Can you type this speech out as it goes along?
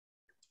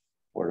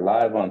We're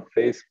live on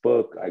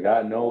Facebook. I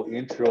got no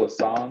intro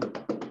song.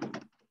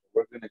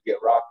 We're going to get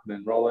rocking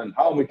and rolling.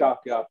 How we talk,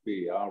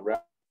 Yapi? All right.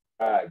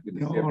 Good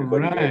to see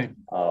everybody here.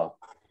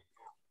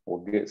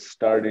 We'll get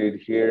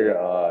started here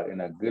in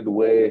a good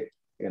way,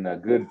 in a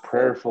good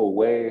prayerful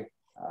way.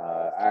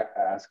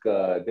 Ask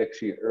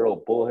Dixie Earl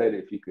Bullhead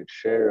if you could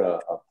share a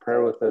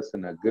prayer with us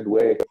in a good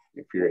way,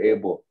 if you're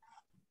able.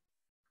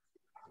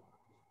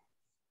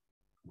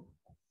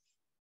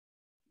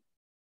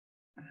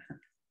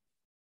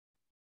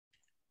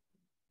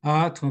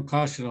 I bet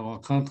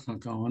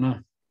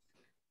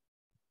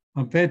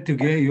to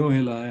get you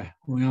a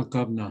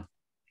Oyakabna.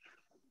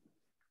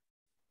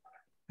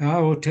 I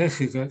will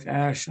take it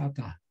ash at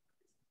that.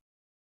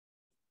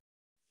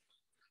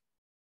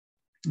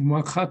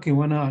 Makaki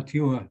wana at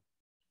you.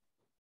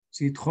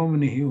 Sit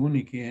homini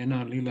uniki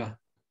ena lila.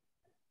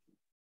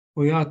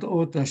 Oyat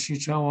ota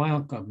shicha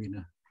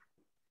Oyakabina.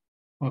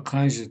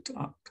 Wakajit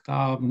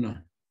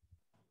Tabna.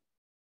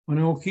 When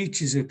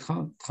Okichis it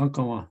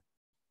Hankawa.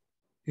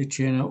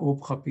 Echena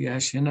ophapi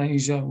ashena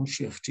ija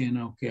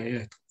unshefchena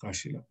okayet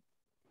kashila.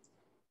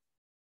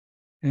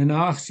 En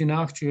achje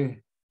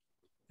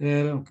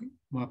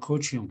ma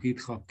coaching kit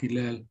khap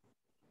kilel.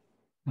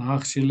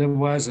 Achile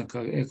waza ka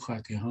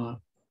ekhati ha.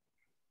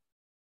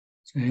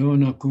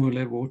 Sayona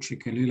kule bochi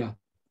kelila.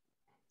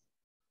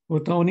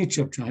 Otoni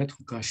chapcha het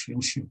kashi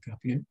unshim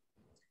kapie.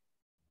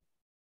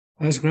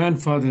 As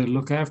grandfather,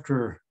 look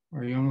after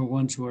our younger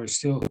ones who are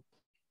still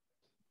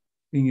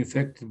being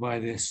affected by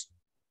this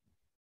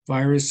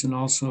virus, and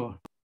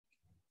also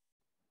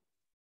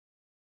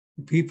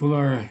people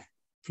are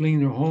fleeing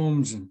their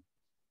homes and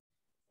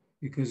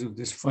because of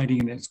this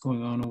fighting that's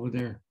going on over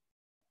there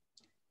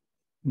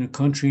in a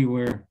country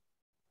where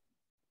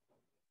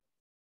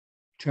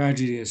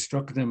tragedy has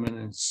struck them,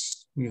 and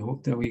we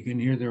hope that we can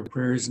hear their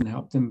prayers and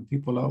help them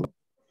people out.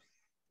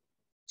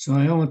 So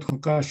I want to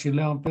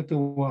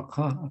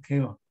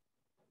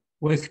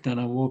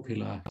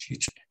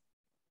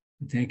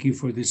thank you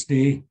for this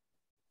day.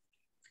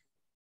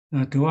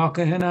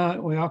 Tuaka hena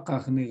oyaka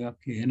hniga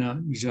hena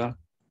ija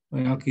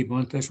oyaki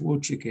bantas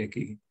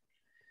wochikeki.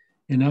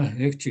 Ena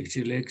hekchik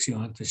chilexi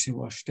antashi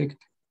washtikt.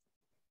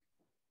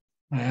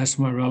 I ask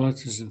my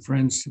relatives and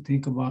friends to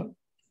think about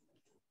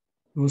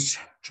those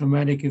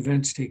traumatic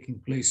events taking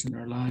place in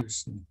our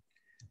lives and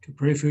to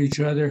pray for each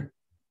other,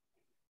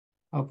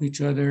 help each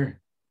other,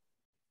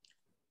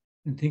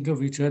 and think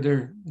of each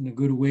other in a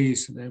good way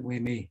so that we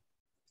may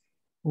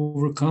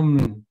overcome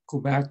and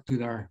go back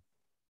to our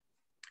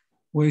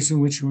ways in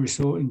which we're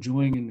so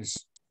enjoying in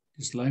this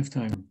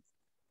lifetime.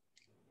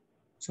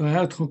 So I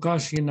have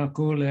Tukashi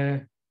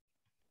Nakule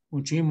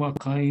Uchima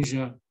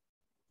Kaija.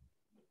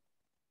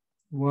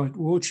 What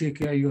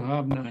Wochika you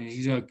have now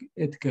is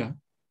Etka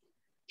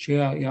Shea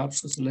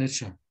Yapsas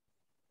Lecha.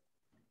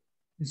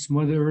 Its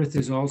Mother Earth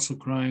is also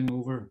crying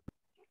over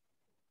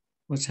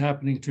what's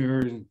happening to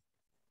her,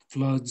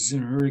 floods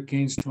and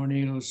hurricanes,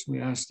 tornadoes. We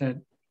ask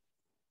that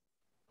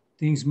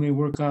things may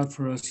work out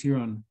for us here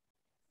on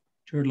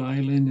Turtle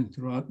Island and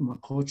throughout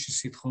Makochi,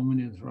 Sithomen,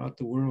 and throughout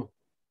the world.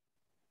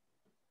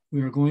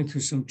 We are going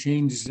through some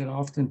changes that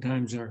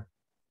oftentimes are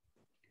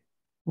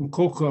we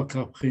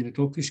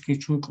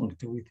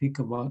think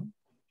about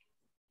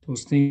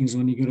those things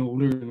when you get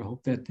older, and I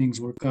hope that things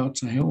work out.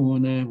 So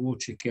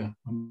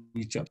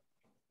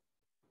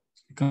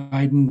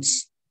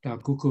guidance,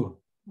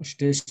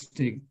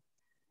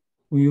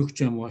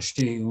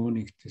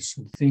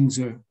 so things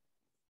are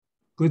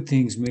good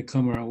things may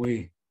come our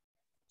way.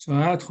 So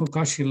I had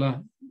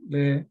Hokashila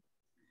le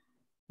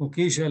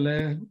Okisha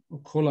le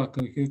Okola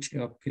Kuchi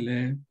up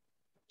Kile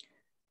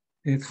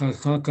et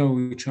Haka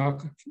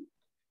Wichaka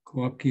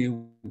Kwapki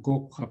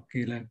Gok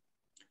Hapkile.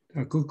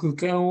 Takuku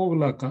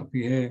Kaola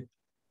Kapi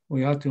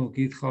Oyato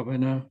Git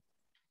Havana.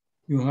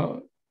 You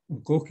have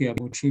Ukoki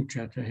Abu Chip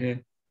Chata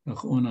he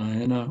Ona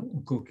Hena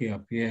Ukoki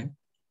Apie.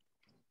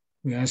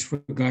 We ask for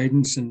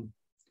guidance in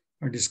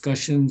our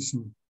discussions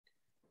and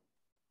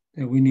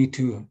that we need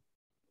to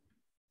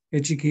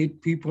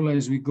educate people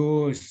as we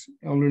go as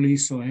elderly,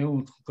 so I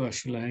want to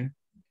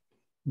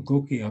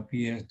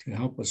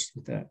help us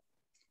with that.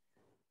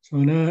 So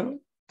now,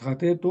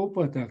 tate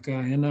topa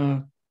taka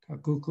hena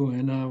takuko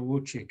hena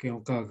woche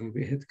keonka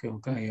gubehit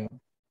keonka.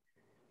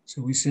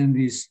 So we send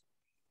these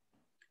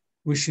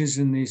wishes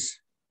in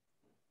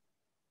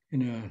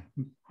in a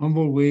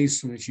humble way,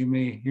 so that you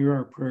may hear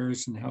our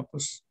prayers and help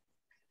us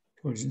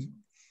through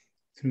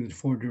the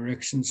four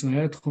directions. So I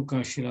had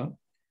kokashila.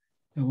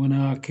 And when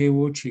I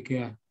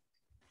kewochika.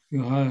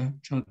 You have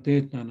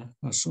chanted Nana,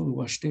 a soul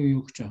was still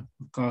Yukcha,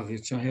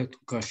 Kagich, I had to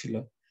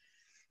Kashila,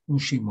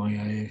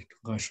 Ushimaya to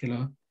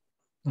Kashila.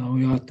 Now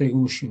we are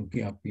taking Ushim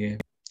Kiapie.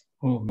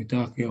 Oh,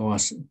 Mitaki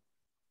Oasi.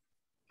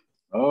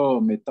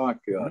 Oh,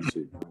 Mitaki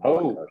Oasi.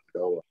 Oh,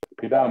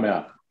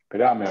 Pidamia,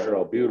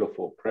 Earl,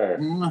 beautiful prayer.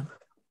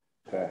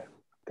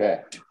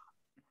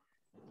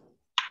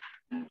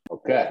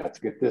 Okay, let's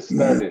get this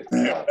started.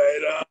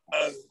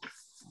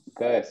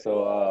 Okay,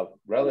 so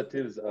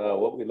relatives,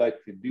 what we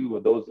like to do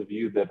with those of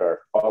you that are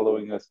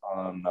following us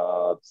on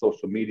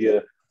social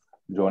media,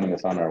 joining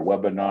us on our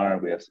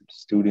webinar. We have some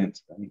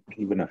students,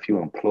 even a few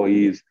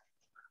employees.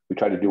 We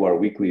try to do our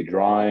weekly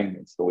drawing.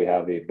 And so we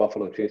have a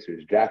Buffalo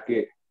Chasers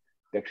jacket.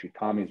 Actually,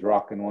 Tommy's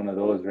rocking one of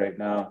those right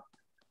now.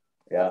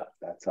 Yeah,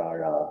 that's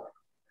our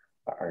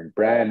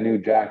brand new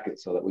jacket.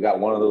 So that we got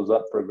one of those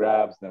up for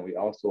grabs. Then we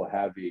also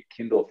have a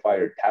Kindle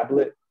Fire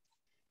tablet.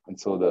 And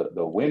so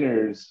the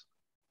winners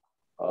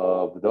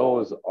of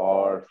those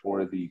are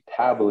for the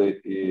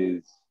tablet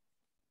is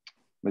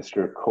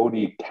Mr.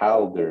 Cody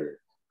Calder.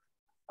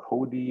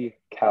 Cody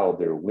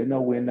Calder,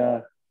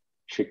 winner,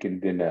 chicken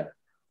dinner.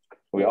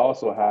 We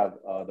also have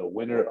the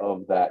winner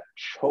of that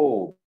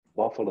Cho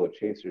Buffalo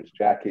Chasers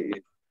jacket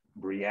is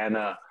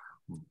Brianna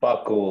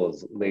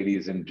Buckles,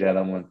 ladies and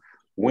gentlemen.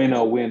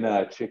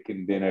 Winner,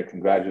 chicken dinner.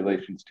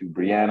 Congratulations to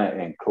Brianna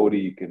and Cody.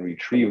 You can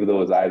retrieve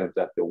those items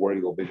at the War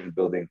Eagle Vision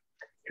Building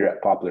here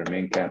at Poplar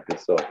Main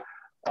Campus. So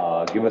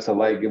give us a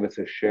like, give us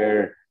a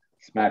share,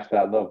 smash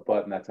that love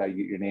button. That's how you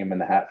get your name in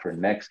the hat for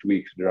next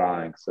week's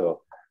drawing.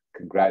 So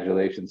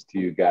congratulations to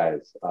you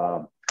guys.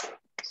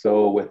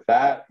 So with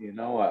that,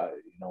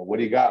 what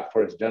do you got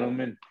for us,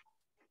 gentlemen?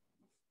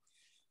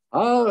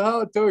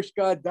 How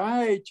Toshka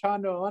Dai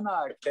Chano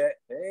Ana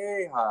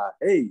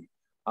Hey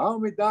how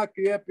me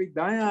daki epi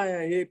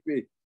Daya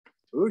Hippie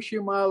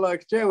Ushimala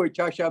Chewe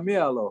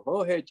Chashamielo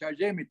Hohe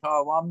Chajemi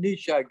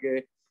Tawamnisha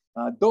Ge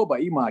Doba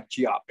Ima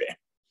Chiape.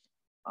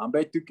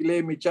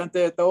 Ambetukile mi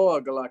chante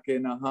toagala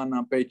ke na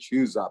hana pe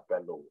chuza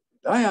pelo.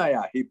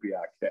 Daya hippie.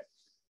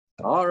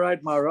 All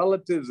right, my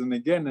relatives, and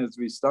again, as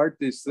we start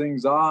these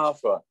things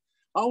off, I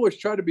always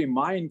try to be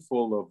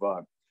mindful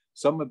of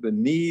some of the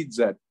needs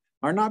that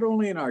are not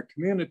only in our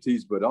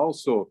communities, but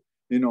also,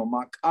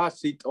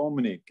 makasi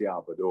tomini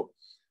kiabado.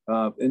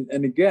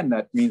 And again,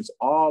 that means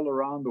all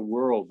around the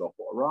world,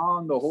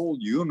 around the whole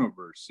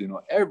universe,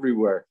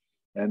 everywhere.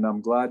 And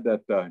I'm glad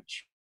that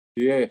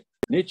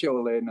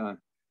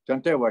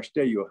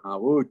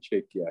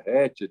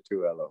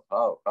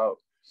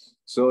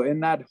so in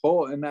that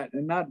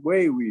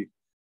way, we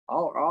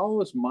are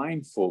always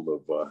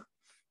mindful of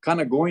kind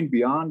of going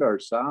beyond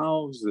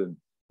ourselves and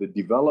the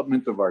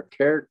development of our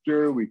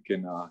character. We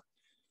can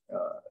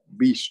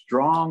be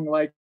strong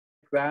like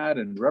that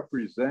and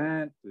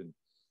represent and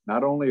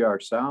not only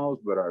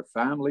ourselves, but our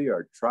family,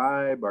 our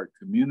tribe, our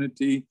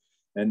community,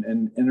 and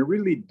in a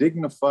really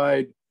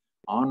dignified,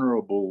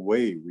 honorable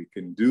way. We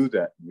can do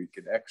that. We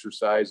can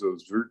exercise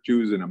those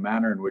virtues in a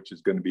manner in which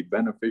is going to be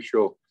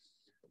beneficial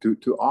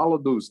to all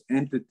of those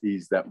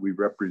entities that we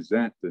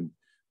represent, and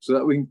so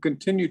that we can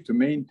continue to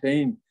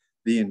maintain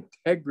the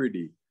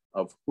integrity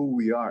of who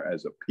we are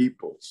as a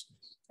people.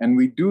 And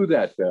we do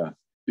that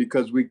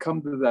because we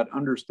come to that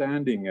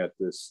understanding at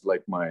this,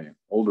 like my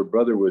older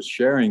brother was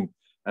sharing,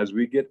 as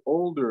we get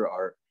older,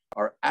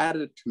 our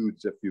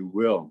attitudes, if you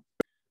will,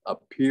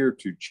 appear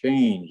to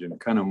change and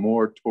kind of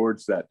more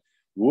towards that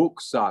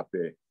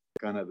woksape,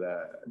 kind of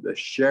the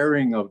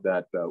sharing of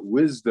that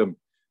wisdom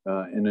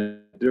in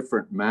a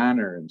different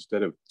manner.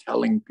 Instead of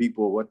telling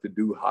people what to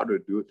do, how to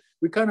do it,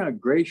 we kind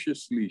of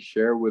graciously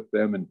share with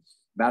them, and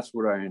that's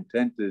what our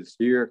intent is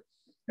here.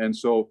 And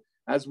so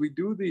as we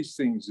do these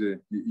things,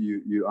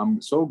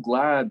 I'm so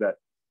glad that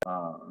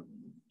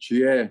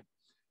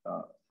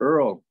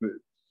Earl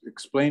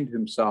explained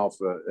himself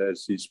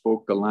as he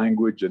spoke the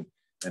language and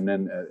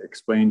then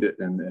explained it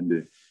in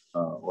the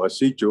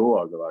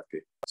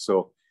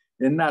So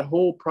in that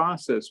whole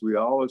process, we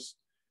always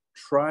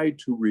try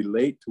to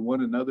relate to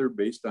one another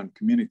based on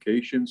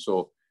communication.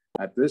 So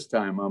at this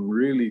time, I'm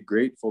really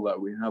grateful that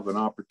we have an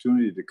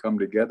opportunity to come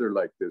together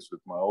like this,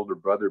 with my older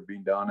brother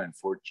being down in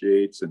Fort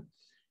Yates and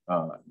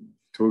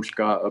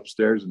Toshka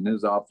upstairs in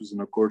his office,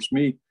 and of course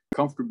me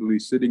comfortably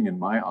sitting in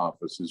my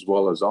office, as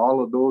well as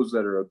all of those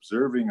that are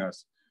observing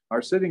us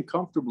are sitting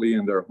comfortably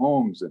in their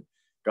homes and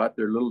got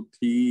their little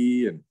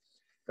tea and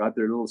got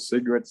their little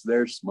cigarettes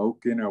there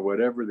smoking, or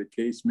whatever the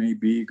case may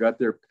be, got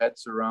their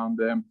pets around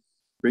them,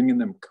 bringing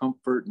them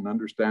comfort and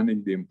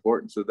understanding the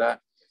importance of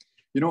that.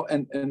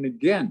 And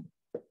again,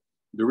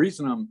 the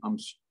reason I'm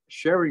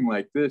sharing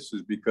like this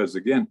is because,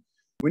 again,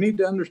 we need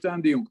to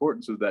understand the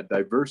importance of that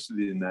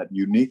diversity and that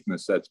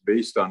uniqueness that's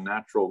based on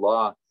natural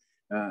law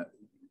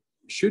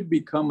should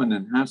become an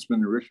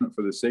enhancement, enrichment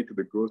for the sake of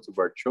the growth of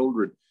our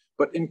children,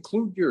 but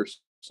include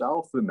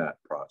yourself in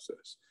that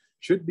process.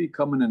 Should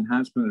become an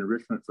enhancement and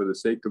enrichment for the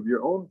sake of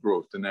your own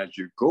growth. And as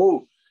you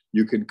go,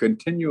 you can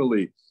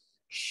continually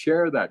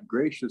share that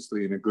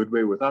graciously in a good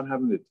way without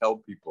having to tell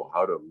people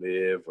how to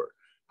live or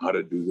how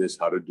to do this,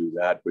 how to do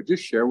that, but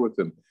just share with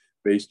them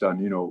based on,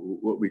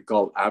 what we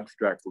call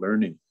abstract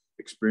learning,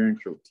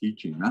 experiential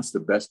teaching. That's the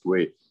best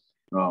way.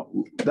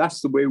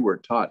 That's the way we're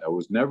taught. I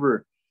was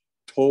never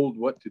told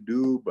what to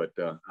do, but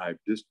I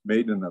just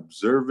made an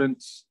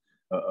observance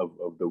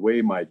of the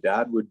way my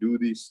dad would do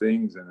these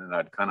things. And then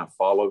I'd kind of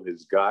follow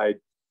his guide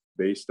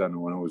based on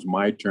when it was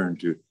my turn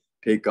to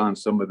take on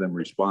some of them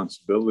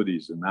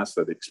responsibilities. And that's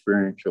that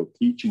experiential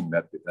teaching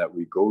that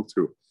we go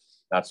through.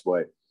 That's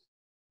why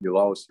you'll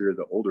always hear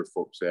the older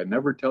folks say, I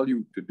never tell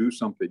you to do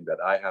something that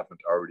I haven't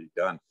already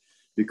done.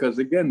 Because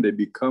again, they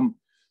become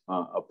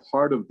a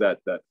part of that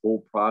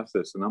whole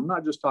process. And I'm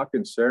not just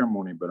talking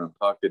ceremony, but I'm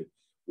talking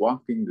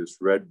walking this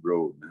red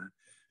road.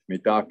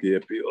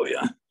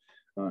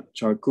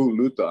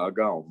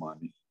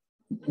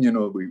 You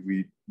know,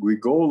 we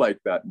go like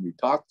that and we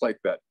talk like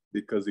that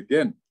because,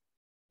 again,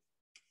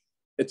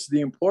 it's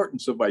the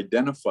importance of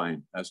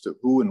identifying as to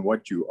who and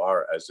what you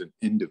are as an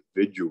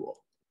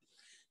individual.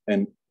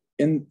 And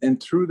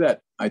through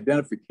that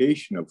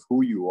identification of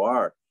who you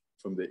are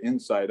from the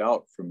inside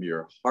out, from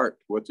your heart,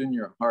 what's in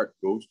your heart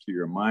goes to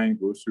your mind,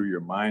 goes through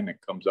your mind and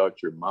comes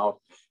out your mouth.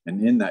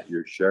 And in that,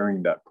 you're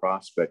sharing that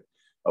prospect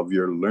of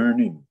your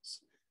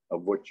learnings,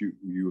 of what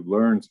you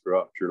learned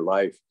throughout your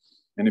life.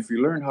 And if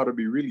you learn how to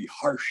be really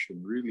harsh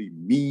and really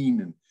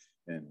mean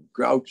and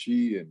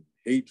grouchy and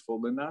hateful,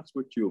 then that's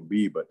what you'll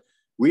be. But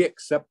we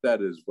accept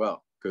that as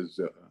well, because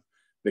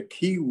the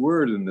key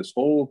word in this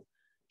whole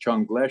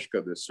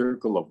Changleshka, the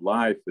circle of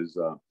life, is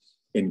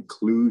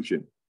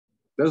inclusion.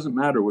 Doesn't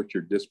matter what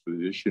your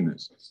disposition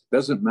is.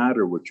 Doesn't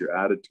matter what your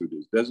attitude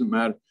is. Doesn't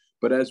matter.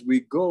 But as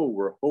we go,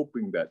 we're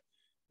hoping that,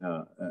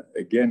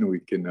 again, we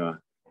can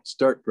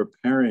start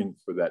preparing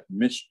for that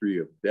mystery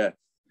of death,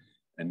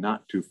 and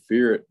not to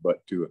fear it,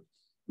 but to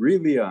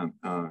really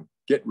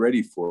get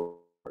ready for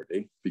it.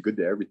 Eh? Be good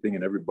to everything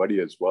and everybody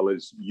as well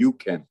as you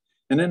can.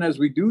 And then as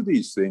we do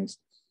these things,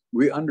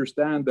 we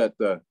understand that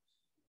the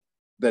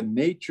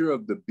nature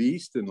of the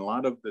beast and a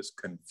lot of this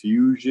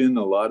confusion,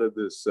 a lot of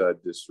this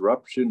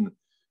disruption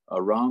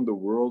around the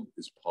world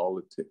is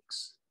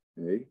politics.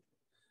 Eh?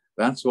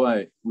 That's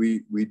why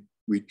we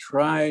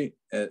try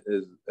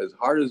as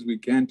hard as we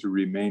can to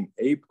remain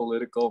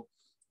apolitical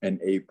and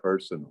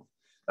apersonal.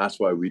 That's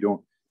why we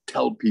don't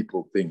tell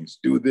people things.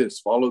 Do this,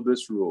 follow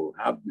this rule,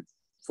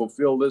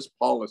 fulfill this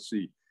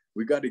policy.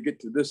 We got to get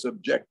to this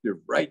objective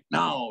right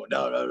now.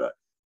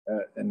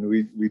 And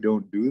we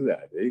don't do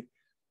that. Eh?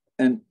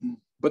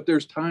 But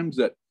there's times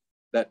that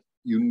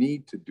you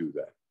need to do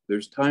that.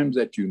 There's times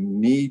that you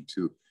need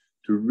to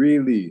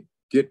really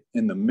get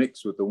in the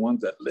mix with the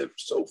ones that live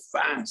so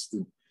fast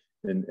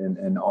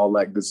and all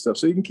that good stuff.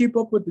 So you can keep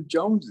up with the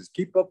Joneses,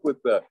 keep up with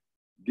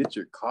get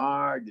your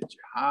car, get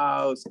your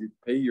house,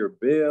 pay your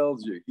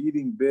bills, your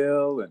heating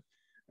bill,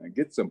 and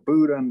get some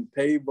food on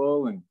the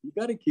table. And you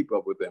got to keep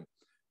up with them.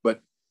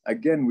 But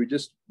again, we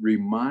just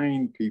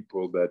remind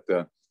people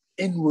that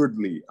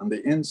inwardly, on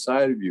the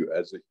inside of you,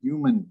 as a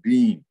human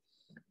being,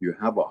 you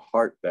have a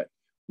heart that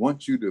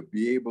wants you to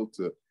be able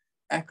to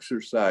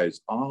exercise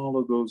all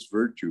of those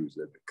virtues,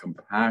 the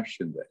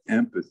compassion, the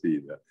empathy,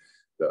 the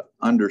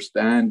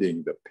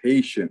understanding, the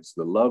patience,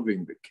 the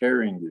loving, the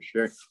caring, the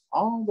sharing,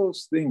 all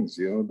those things,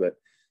 you know, that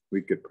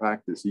we could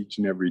practice each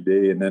and every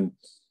day. And then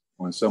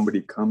when somebody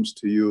comes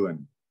to you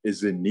and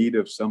is in need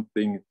of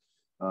something,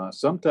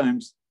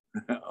 sometimes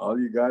all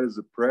you got is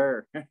a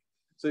prayer.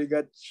 So you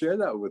got to share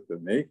that with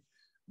them, eh?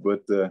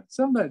 But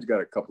sometimes you got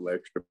a couple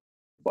extra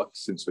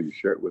bucks, and so you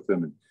share it with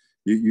them, and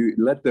you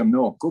let them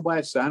know, go buy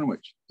a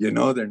sandwich. You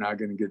know they're not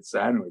going to get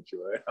sandwich,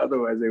 right?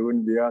 Otherwise they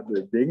wouldn't be out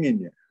there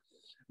dinging you.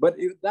 But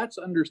that's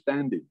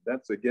understanding.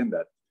 That's, again,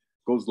 that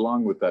goes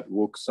along with that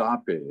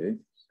woksape,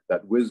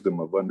 that wisdom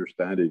of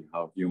understanding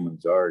how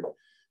humans are.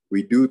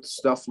 We do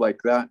stuff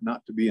like that,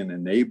 not to be an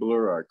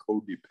enabler or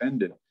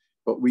codependent,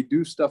 but we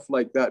do stuff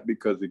like that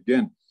because,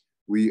 again,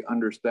 we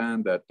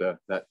understand that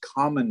that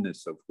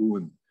commonness of who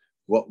and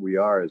what we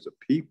are as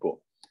a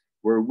people.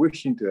 We're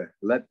wishing to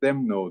let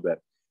them know that,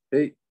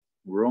 hey,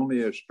 we're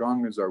only as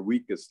strong as our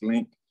weakest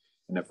link.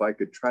 And if I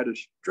could try to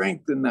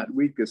strengthen that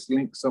weakest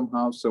link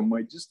somehow, some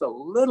way, just a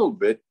little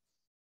bit,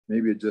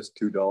 maybe just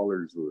 $2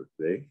 worth,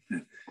 eh?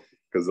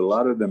 Because a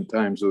lot of them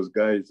times those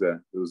guys,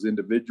 those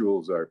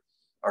individuals are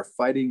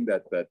fighting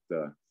that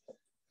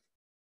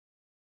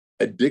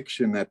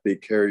addiction that they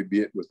carry,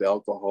 be it with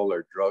alcohol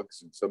or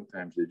drugs. And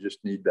sometimes they just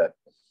need that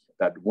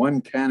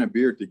one can of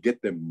beer to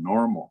get them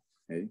normal,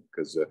 eh?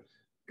 Because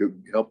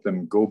help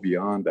them go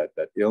beyond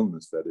that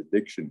illness, that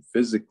addiction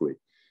physically.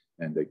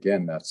 And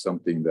again, that's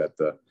something that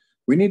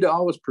we need to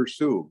always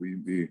pursue.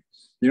 We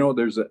you know,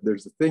 there's a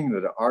thing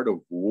that the art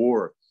of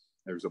war.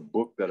 There's a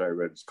book that I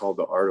read. It's called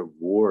The Art of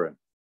War,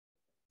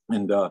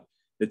 and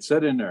it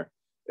said in there,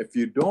 if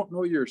you don't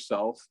know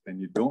yourself and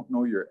you don't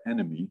know your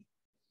enemy,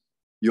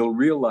 you'll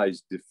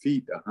realize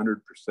defeat 100%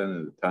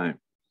 of the time.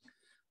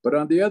 But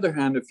on the other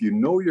hand, if you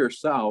know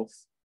yourself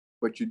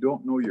but you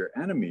don't know your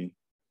enemy,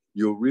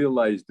 you'll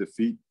realize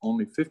defeat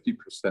only 50%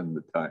 of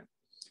the time.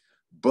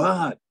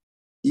 But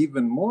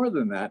even more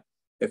than that,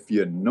 if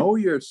you know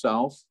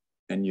yourself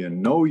and you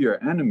know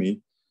your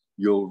enemy,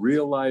 you'll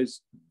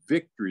realize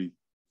victory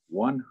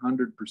 100%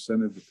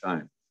 of the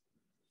time.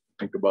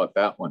 Think about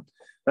that one.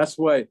 That's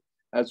why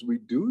as we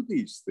do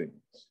these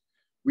things,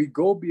 we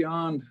go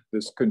beyond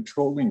this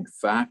controlling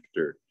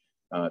factor,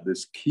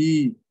 this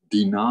key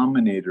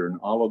denominator and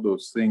all of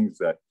those things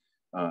that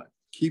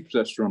keeps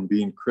us from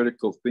being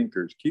critical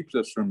thinkers, keeps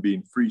us from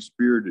being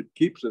free-spirited,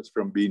 keeps us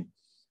from being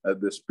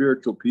the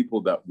spiritual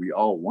people that we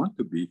all want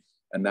to be,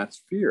 and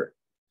that's fear.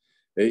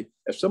 If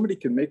somebody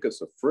can make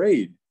us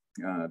afraid,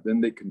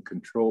 then they can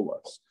control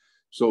us.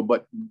 So,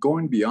 but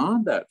going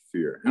beyond that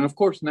fear, and of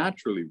course,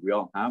 naturally, we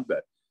all have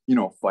that,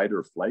 fight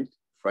or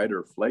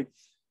flight.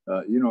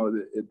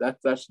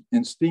 That's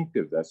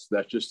instinctive. That's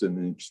just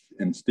an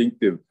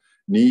instinctive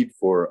need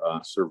for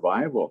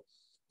survival.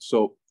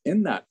 So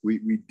in that,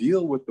 we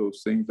deal with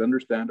those things,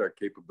 understand our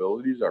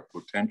capabilities, our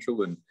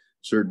potential in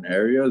certain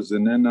areas,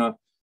 and then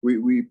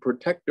we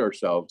protect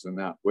ourselves in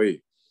that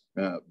way.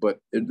 But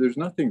there's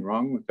nothing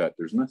wrong with that.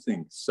 There's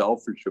nothing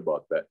selfish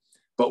about that.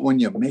 But when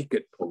you make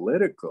it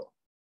political,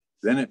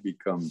 then it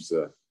becomes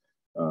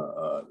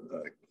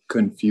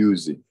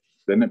confusing.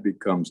 Then it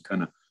becomes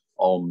kind of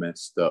all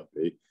messed up,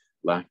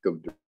 lack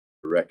of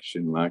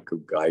direction, lack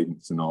of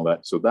guidance and all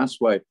that. So that's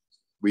why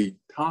we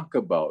talk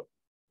about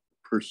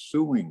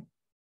pursuing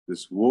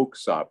this woke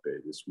sape,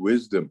 this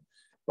wisdom,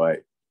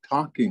 by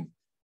talking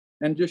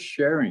and just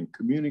sharing,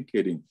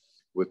 communicating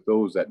with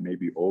those that may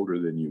be older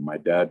than you. My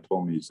dad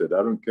told me, he said,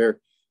 I don't care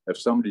if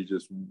somebody's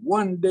just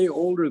one day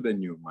older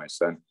than you, my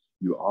son,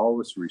 you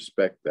always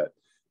respect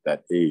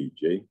that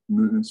age,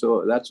 And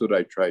so that's what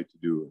I try to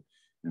do.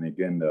 And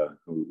again,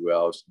 we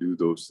always do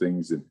those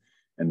things and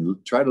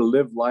try to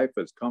live life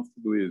as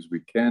comfortably as we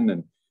can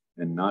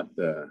and not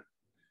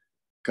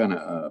kind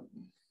of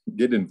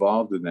get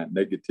involved in that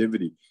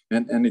negativity.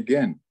 And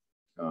again,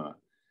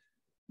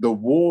 the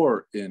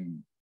war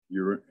in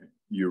your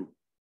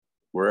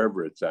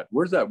wherever it's at.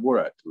 Where's that war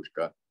at,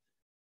 Tushka?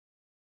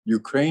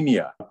 Ukraine.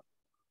 Yeah,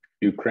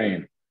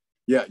 Ukraine.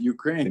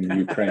 In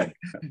Ukraine.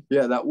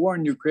 Yeah, that war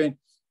in Ukraine,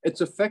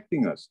 it's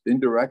affecting us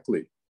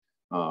indirectly.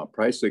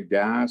 Price of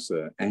gas,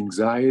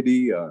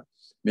 anxiety.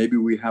 Maybe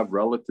we have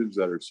relatives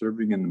that are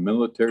serving in the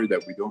military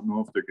that we don't know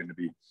if they're going to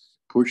be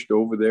pushed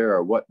over there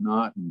or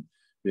whatnot.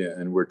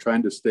 And we're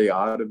trying to stay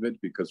out of it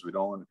because we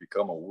don't want to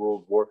become a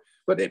world war.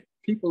 But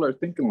people are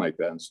thinking like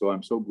that. And so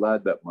I'm so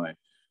glad that my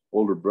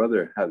older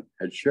brother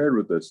had shared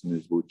with us in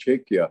his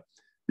Wuchekia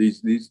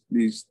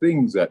these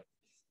things that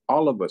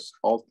all of us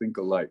all think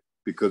alike,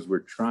 because we're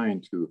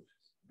trying to,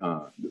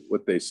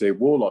 what they say,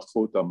 wola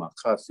chota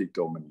makasi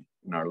tomani.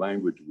 In our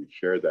language, we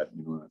share that,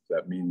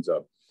 that means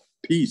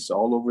peace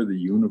all over the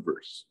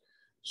universe.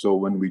 So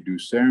when we do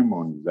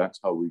ceremonies, that's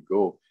how we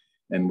go.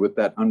 And with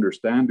that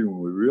understanding,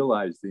 we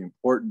realize the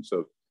importance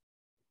of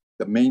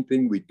the main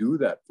thing we do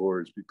that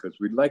for is because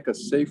we'd like a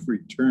safe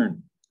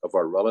return of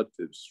our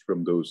relatives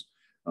from those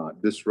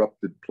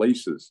disrupted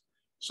places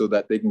so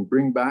that they can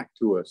bring back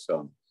to us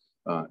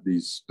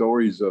these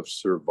stories of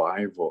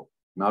survival,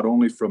 not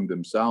only from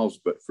themselves,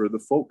 but for the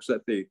folks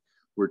that they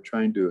were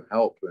trying to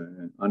help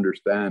and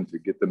understand, to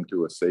get them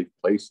to a safe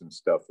place and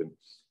stuff, and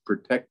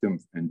protect them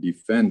and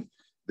defend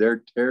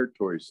their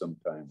territory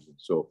sometimes. And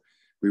so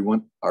we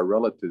want our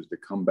relatives to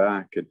come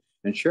back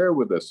and share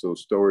with us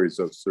those stories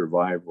of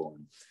survival.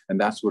 And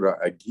that's what our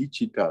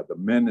agichita, the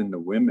men and the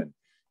women,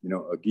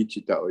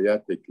 agichita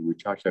oyate ki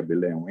wichacha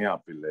bile and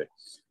weapile.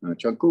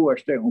 Chanku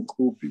ashte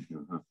unkupi.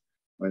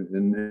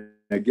 And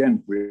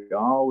again, we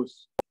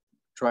always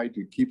try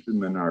to keep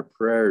them in our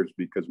prayers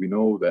because we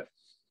know that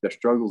the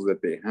struggles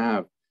that they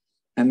have.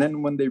 And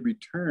then when they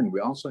return, we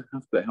also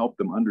have to help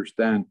them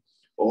understand,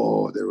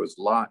 there was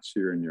lots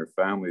here in your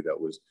family that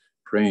was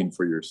praying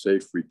for your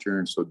safe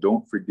return. So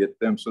don't forget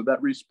them. So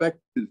that respect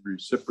is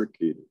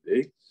reciprocated,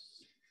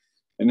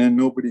 And then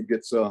nobody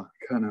gets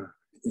kind of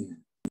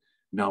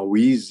now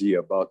easy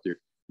about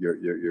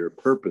your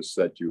purpose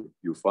that you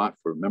fought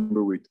for.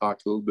 Remember, we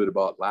talked a little bit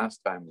about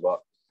last time about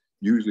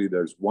usually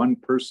there's one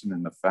person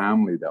in the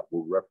family that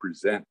will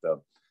represent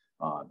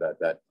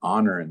that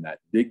honor and that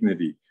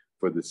dignity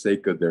for the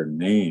sake of their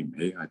name.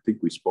 I think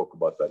we spoke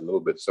about that a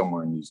little bit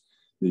somewhere in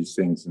these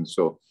things. And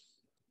so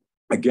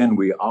again,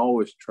 we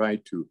always try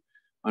to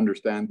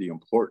understand the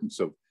importance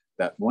of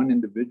that one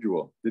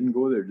individual. Didn't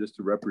go there just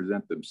to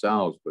represent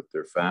themselves, but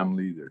their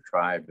family, their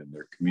tribe, and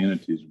their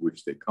communities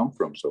which they come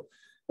from. So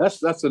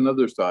that's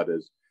another thought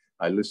as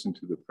I listen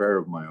to the prayer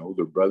of my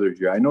older brother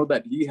here. I know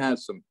that he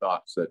has some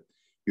thoughts that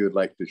he would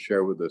like to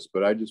share with us,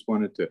 but I just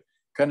wanted to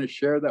kind of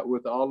share that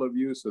with all of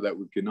you so that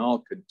we can all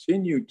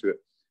continue to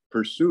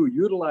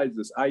utilize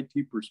this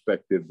IT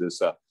perspective,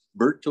 this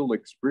virtual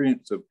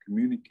experience of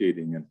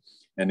communicating.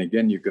 And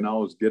again, you can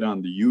always get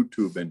on the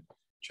YouTube and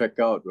check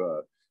out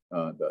the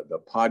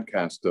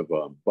podcast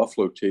of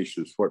Buffalo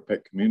Chasers, Fort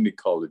Peck Community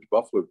College,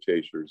 Buffalo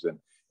Chasers,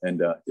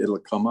 and it'll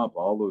come up,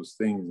 all those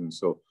things. And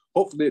so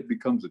hopefully it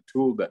becomes a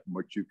tool that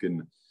which you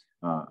can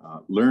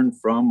learn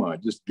from,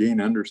 just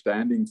gain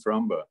understanding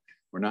from.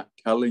 We're not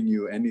telling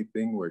you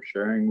anything, we're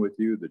sharing with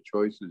you. The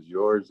choice is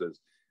yours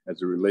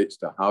as it relates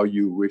to how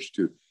you wish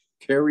to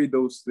carry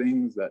those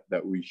things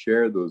that we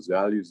share, those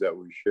values that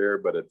we share,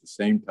 but at the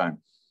same time,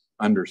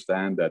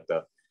 understand that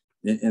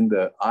in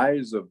the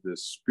eyes of the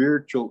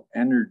spiritual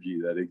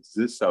energy that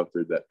exists out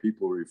there that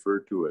people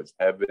refer to as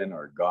heaven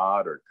or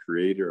God or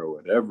creator or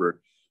whatever,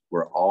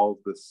 we're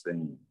all the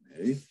same,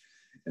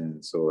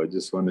 And so I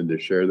just wanted to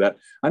share that.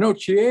 I know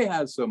Chie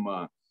has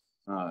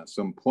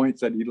some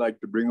points that he'd like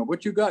to bring up.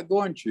 What you got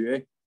going,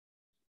 Chie?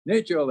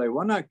 Nature,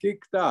 wana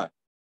kikta.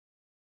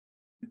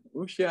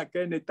 Ushia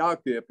kene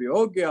take pi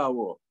ogia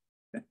wo.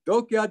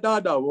 Tokia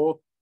dada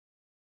wo.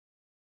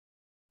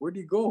 Where'd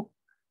he go?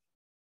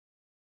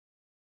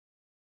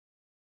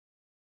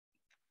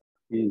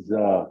 He's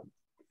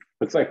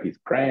looks like he's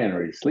praying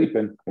or he's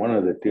sleeping. One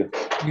of the two.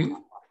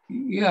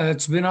 Yeah,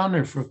 it's been on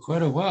there for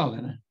quite a while.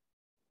 Can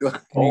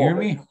you hear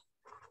me?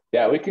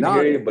 Yeah, we can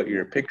hear you, but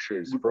your picture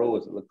is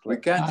froze. It looks like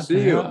we can't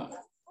see you.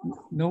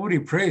 Nobody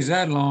prays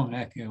that long.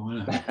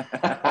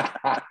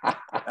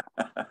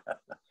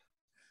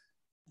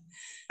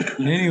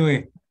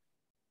 Anyway,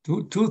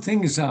 two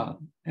things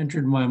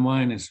entered my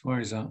mind as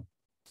far as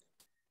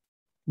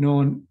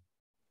when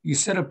you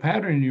set a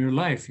pattern in your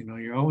life,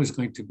 you're always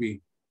going to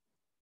be.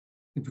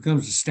 It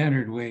becomes a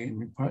standard way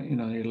in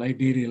your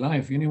daily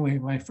life. Anyway,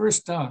 my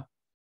first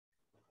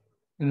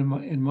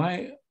in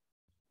my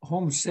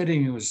home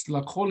setting, it was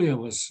La Colia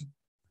was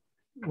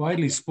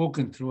widely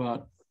spoken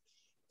throughout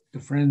the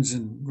friends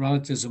and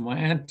relatives of my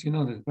aunt,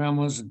 the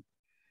grandmas and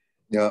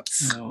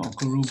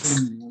Uncle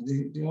Ruben,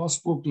 they all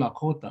spoke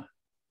Lakota.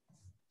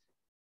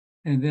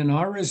 And then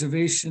our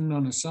reservation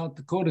on the South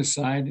Dakota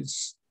side,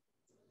 it's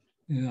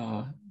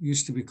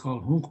used to be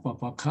called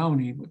Hunkpapa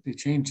County, but they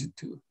changed it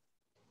to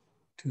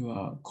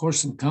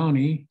Corson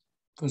County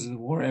because of the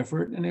war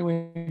effort.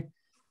 Anyway,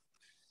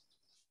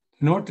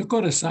 the North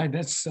Dakota side,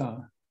 that's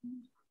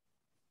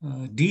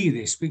D.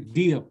 They speak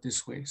D up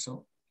this way.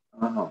 So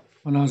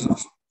when I was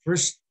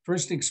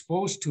first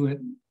exposed to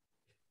it,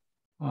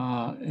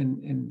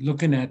 and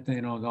looking at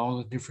all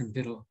the different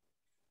little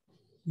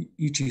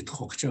Ichi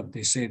Tokchab,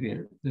 they say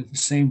they're the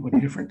same but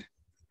different.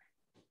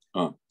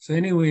 So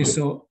anyway,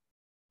 so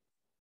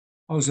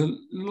I was a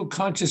little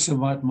conscious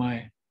about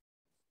my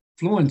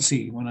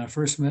fluency when I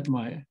first met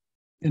my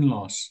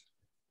in-laws,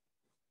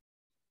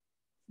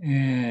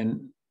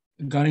 and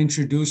got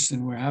introduced,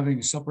 and we're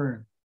having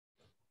supper,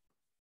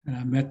 and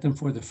I met them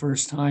for the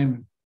first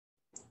time.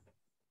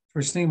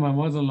 First thing my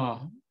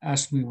mother-in-law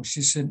asked me,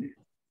 she said,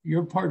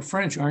 "You're part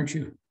French, aren't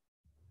you?"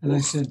 And I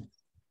said,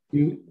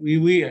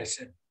 "Oui." I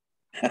said,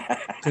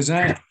 because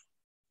I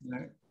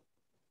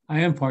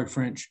am part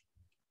French.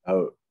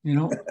 Oh,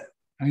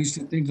 I used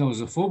to think I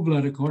was a full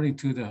blood according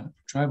to the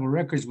tribal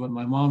records, but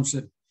my mom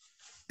said,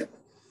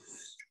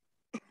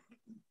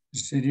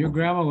 "Your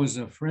grandma was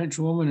a French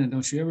woman, and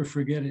don't you ever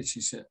forget it,"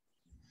 she said.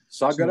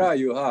 Sagara,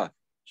 you ha.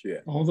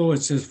 Although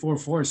it says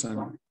 4/4,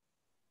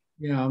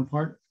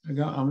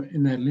 I'm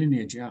in that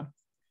lineage, yeah.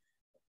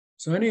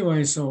 So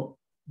anyway, so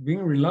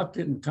being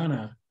reluctant and kind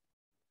of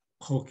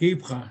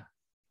chokipcha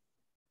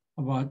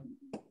about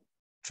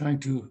trying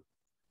to,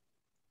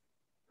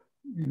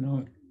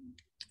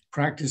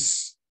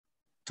 practice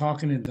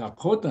talking in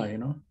Dakota,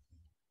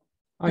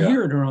 I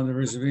hear it around the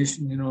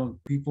reservation,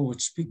 people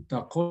would speak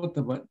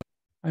Dakota, but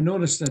I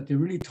noticed that they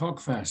really talk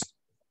fast.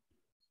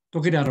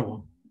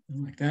 Tokidaro,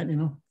 like that,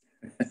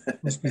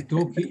 Must be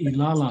Toki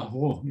Ilala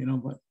ho,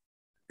 but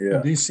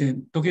they say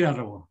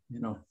Tokidaro,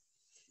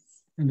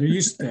 and they're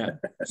used to that.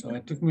 So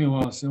it took me a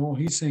while to say, oh,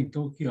 he's saying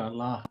Toki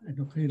Allah and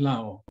Toki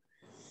Lao.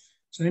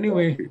 So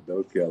anyway,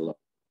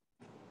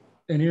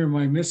 and here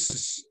my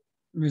missus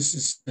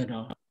said,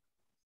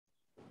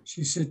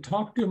 she said,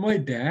 "Talk to my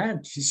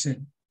dad." She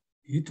said,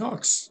 "He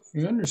talks,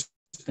 he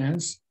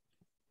understands."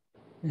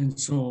 And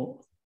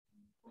so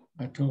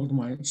I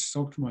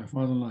spoke to my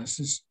father-in-law, I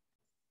says,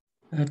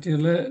 I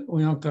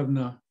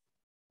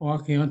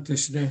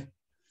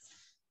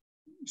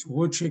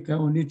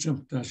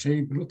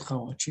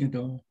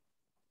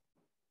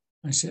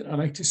said, "I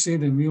like to say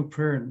the meal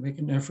prayer and make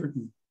an effort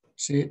and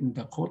say it in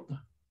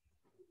Dakota."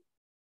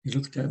 He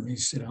looked at me, he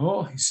said,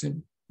 he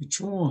said,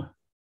 "Ichuma."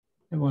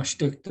 I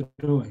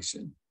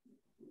said.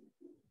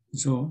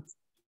 So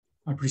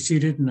I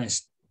proceeded and I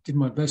did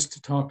my best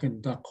to talk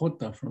in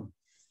Dakota from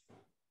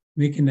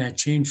making that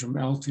change from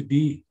L to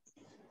D.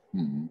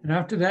 Mm-hmm. And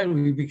after that,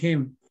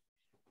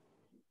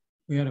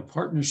 we had a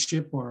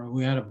partnership, or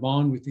we had a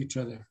bond with each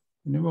other.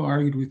 We never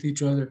argued with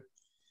each other.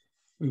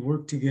 We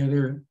worked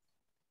together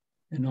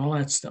and all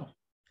that stuff.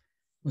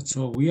 But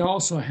so we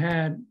also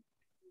had,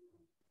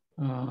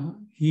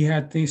 he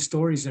had these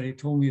stories that he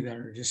told me that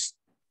are just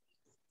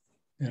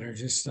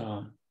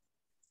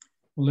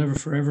will never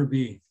forever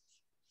be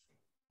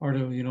part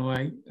of,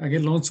 I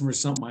get lonesome or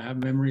something. I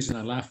have memories and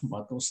I laugh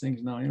about those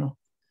things now, Yeah.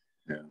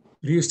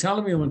 But he was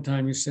telling me one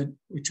time, he said,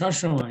 he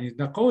said, when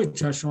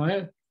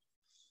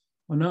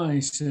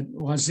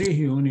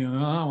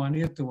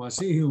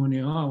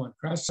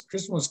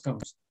Christmas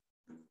comes,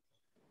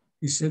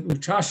 he said,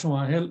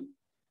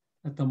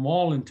 at the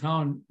mall in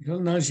town,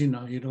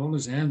 he'd hold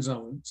his hands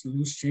out with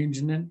loose change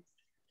in it.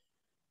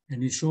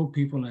 And he'd show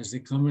people as they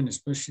come in,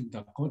 especially in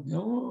Dakota,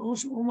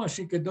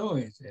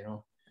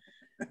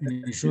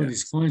 And he showed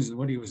these coins, and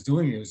what he was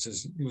doing, he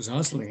was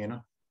hustling,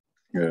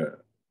 Yeah.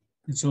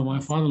 And so my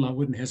father-in-law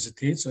wouldn't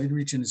hesitate. So he'd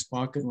reach in his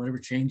pocket, and whatever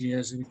change he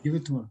has, he would give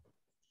it to him.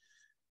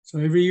 So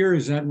every year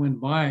as that went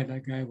by,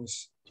 that guy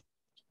was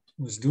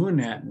doing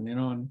that. And,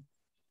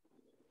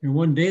 and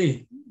one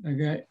day, that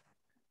guy,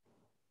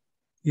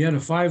 he had a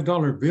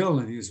 $5 bill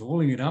and he was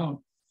holding it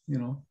out,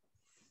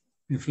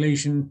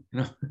 inflation,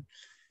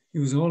 He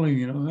was holding,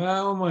 he's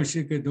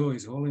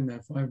holding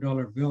that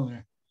 $5 bill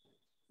there.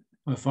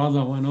 my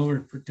father went over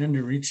and pretended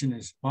to reach in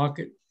his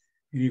pocket,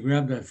 and he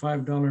grabbed that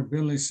 $5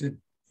 bill. He said,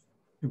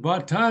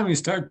 "About time you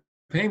start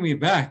paying me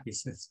back," he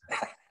says.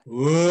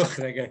 Ugh,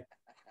 that guy.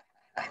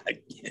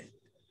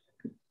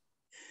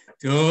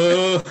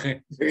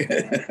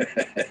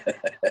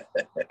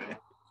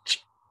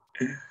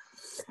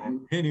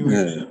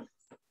 Anyway,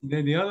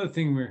 then the other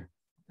thing where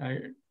I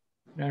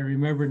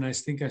remember, and I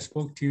think I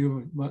spoke to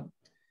you about,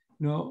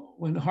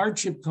 when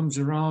hardship comes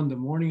around, the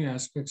mourning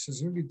aspects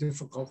is really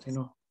difficult.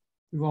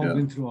 We've all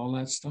been through all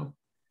that stuff.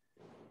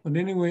 But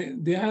anyway,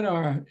 they had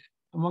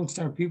amongst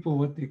our people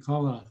what they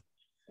call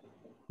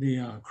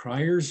the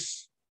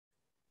criers.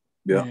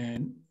 Yeah.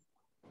 And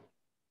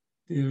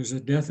there was a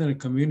death in a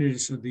community,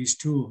 so these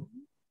two,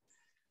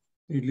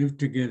 they lived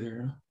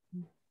together.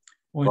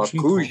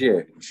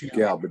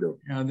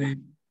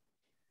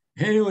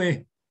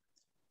 Anyway,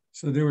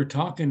 so they were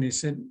talking. They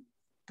said,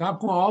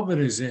 "Kako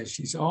Albalize?"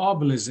 She said,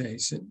 "Albalize." He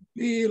said,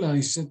 "Lila."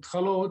 He said,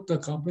 "Hello, the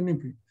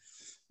company."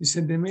 He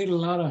said they made a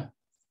lot of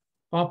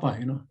papa,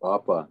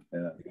 Papa,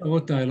 yeah.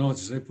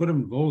 So they put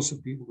them in bowls so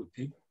people would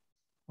take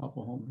papa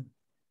home.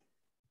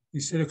 He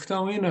said, he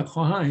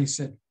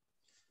said,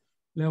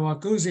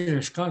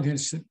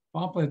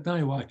 "Papa,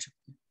 watch."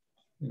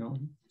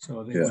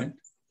 So they went.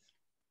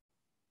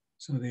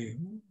 So they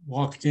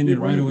walked in,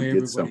 and right away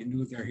everybody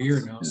knew they're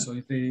here now. Yeah. So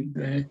they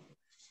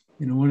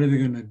what are they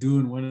going to do,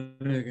 and what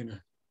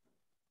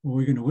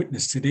we're going to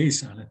witness today,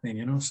 kind of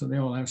thing, So they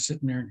all have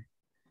sitting there. And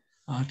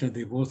after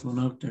they both went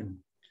up there,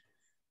 and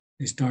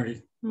they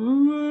started,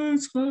 they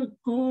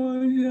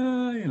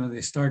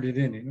started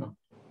in,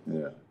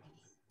 Yeah.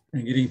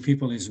 And getting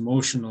people is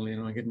emotional,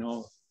 getting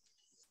all,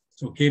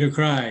 it's okay to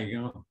cry,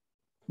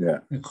 Yeah.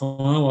 And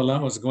while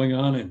that was going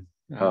on, and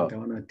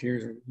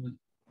tears are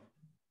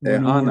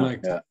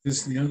like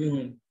this. The other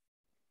one,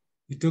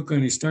 he took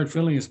and he started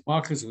filling his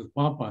pockets with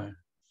Popeye.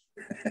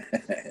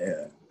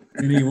 Yeah.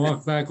 And he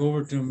walked back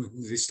over to him.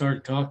 They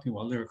started talking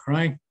while they were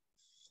crying.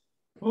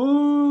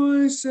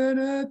 Oh, I said,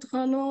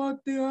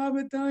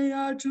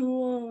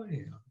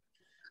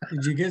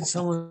 did you get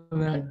some of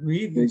that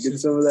meat? Did you get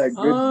some of that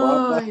good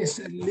Popeye? He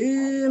said,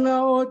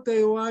 Lila, what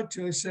they watch.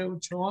 I said,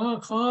 yeah.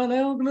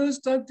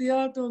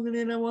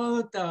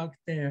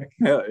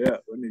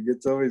 When he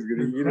gets home, he's going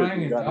to eat it.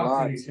 He got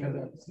hot. Each other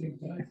at the same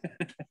time.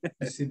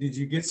 I said, did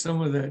you get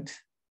some of that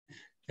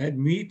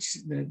meat,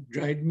 that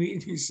dried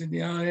meat? He said,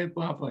 yeah, I had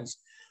Popeyes.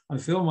 I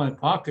fill my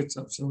pockets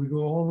up so we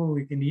go home and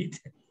we can eat.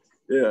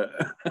 Yeah.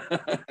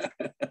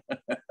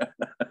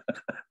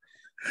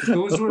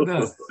 Those were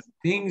the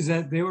things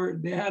that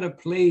they had a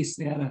place,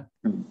 they had a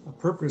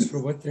purpose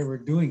for what they were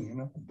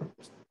doing,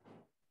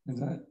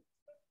 And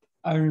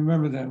I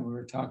remember that when we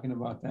were talking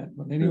about that.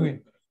 But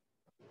anyway,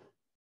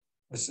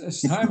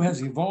 as time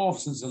has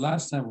evolved since the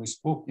last time we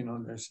spoke,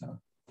 there's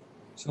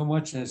so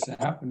much has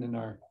happened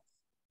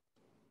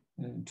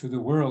to the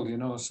world,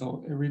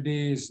 So every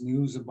day is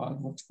news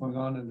about what's going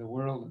on in the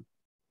world, and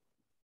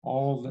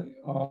all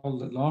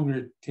the longer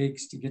it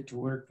takes to get to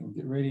work and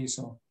get ready.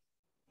 So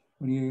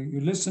when you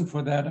listen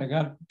for that,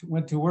 I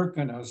went to work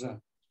and I was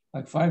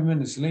like 5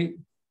 minutes late,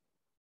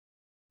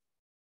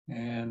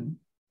 and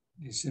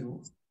he said,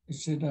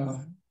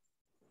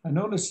 I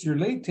noticed you're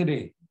late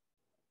today.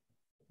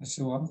 I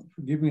said, well,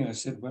 forgive me. I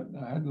said, but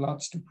I had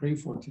lots to pray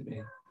for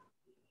today.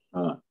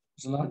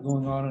 There's a lot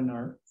going on in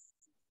our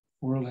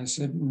world. I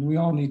said, and we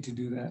all need to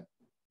do that.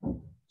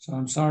 So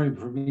I'm sorry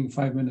for being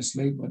 5 minutes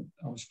late, but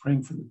I was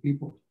praying for the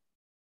people.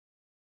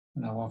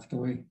 And I walked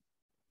away.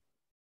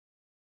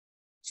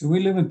 So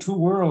we live in two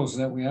worlds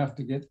that we have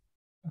to get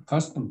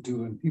accustomed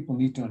to, and people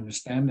need to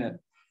understand that,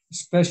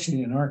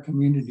 especially in our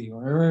community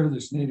or wherever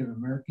there's Native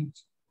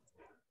Americans.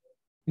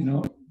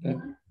 That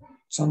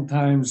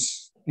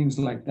sometimes things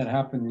like that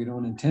happen, we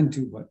don't intend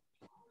to, but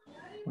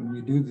when we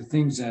do the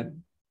things that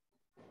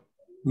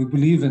we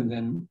believe in,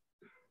 then,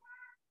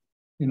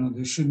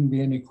 there shouldn't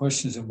be any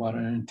questions about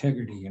our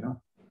integrity,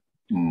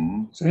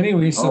 Mm-hmm. So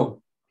anyway, I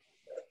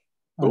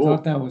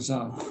thought that was,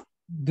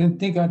 didn't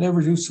think I'd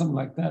ever do something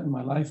like that in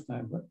my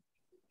lifetime, but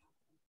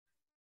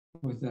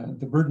with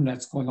the burden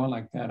that's going on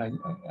like that, I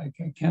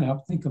can't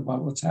help think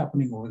about what's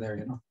happening over there,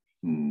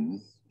 Mm-hmm.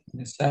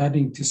 And it's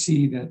saddening to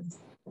see that,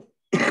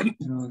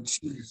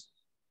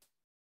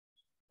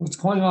 what's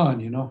going on,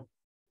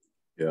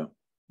 Yeah.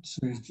 So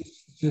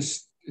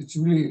it's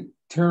really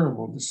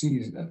terrible to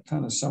see that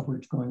kind of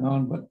suffrage going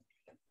on,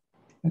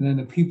 and then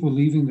the people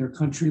leaving their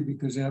country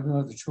because they have no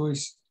other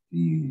choice.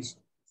 Jeez.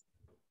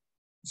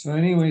 So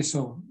anyway,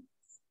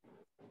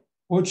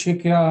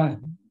 Ochikia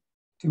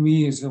to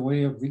me is a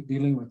way of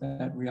dealing with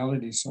that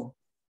reality. So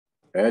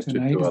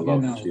tonight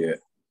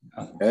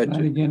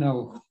again,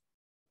 I'll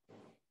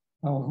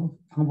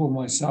humble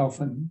myself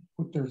and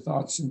put their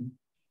thoughts in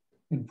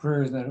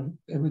prayer that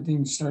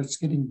everything starts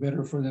getting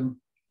better for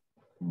them,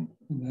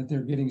 and that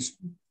they're getting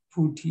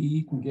food to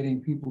eat and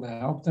getting people to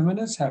help them. And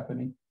it's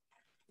happening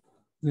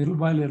little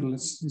by little.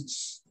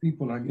 It's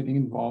people are getting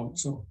involved.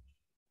 So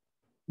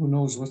who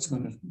knows what's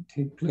going to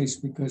take place,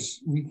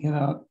 because we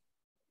cannot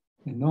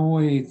in no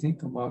way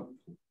think about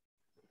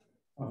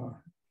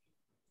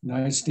the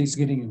United States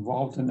getting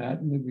involved in that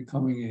and it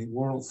becoming a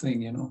world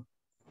thing, you know.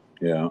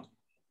 Yeah.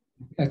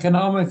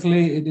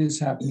 Economically, it is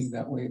happening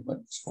that way, but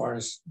as far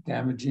as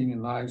damaging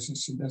in lives,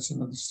 that's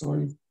another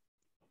story.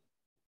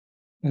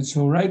 And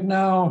so right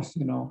now,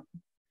 you know,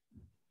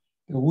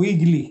 the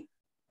wiggly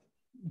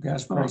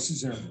gas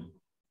prices are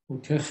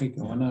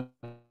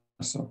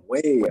so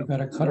way we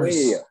gotta cut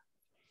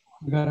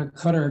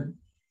our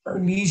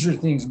leisure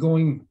things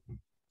going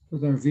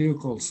with our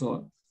vehicles. So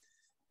I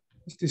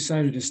just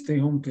decided to stay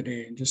home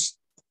today and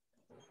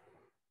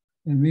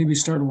maybe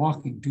start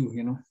walking too,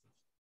 you know.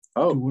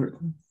 Oh, to work.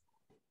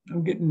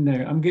 I'm getting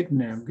there. I'm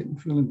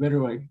feeling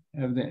better. I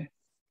have the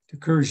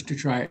courage to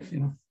try it, you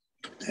know.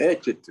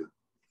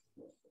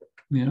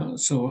 You know,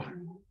 so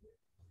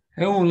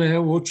I remember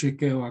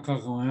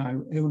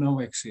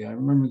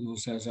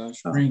those as I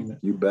was praying.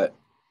 You bet.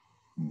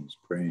 He was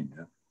praying,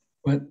 yeah.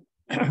 But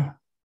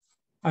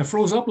I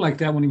froze up like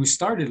that when he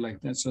started like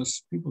that. So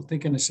people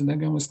thinking, I said, that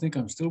guy must think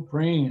I'm still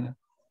praying.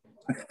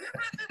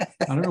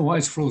 I don't know why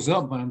it's froze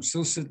up, but I'm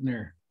still sitting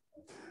there.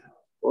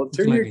 Well,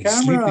 turn your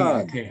camera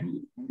on.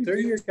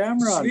 Turn your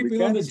camera on. We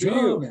can't see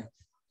you.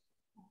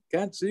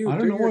 Can't see you. I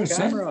don't know what's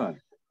your camera on.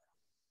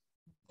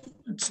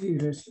 Let's see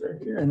this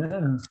right here.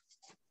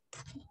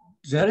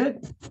 Is that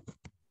it?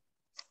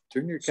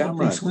 Turn your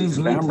camera on. There's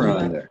camera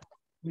on there.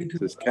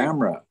 This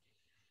camera.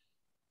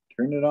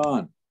 Turn it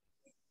on.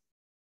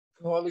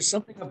 Oh, there's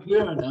something up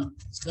here now.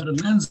 It's got a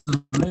lens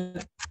on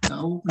it. I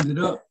opened it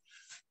up.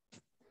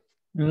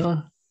 You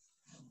know?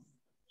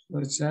 So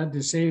it's sad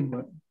to say,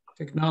 but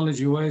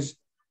technology-wise,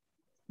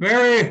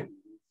 Mary!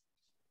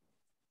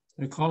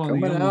 They're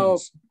calling coming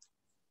out.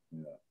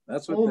 Yeah,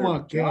 that's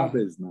what their job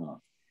is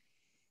now.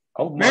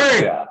 Oh,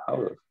 Mary! Yeah.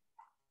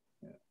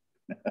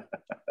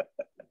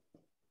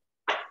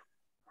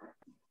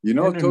 You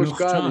know,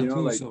 Toshka, you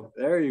know, like, so.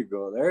 There you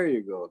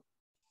go.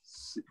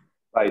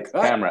 Lights,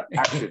 camera,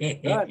 action.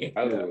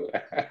 Oh.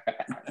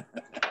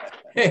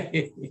 Yeah.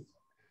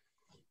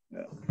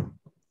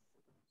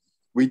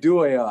 We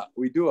do a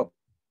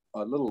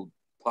little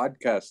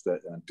podcast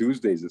that on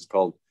Tuesdays. It's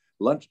called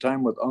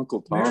Lunchtime with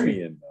Uncle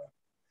Tommy, and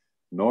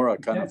Nora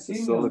kind of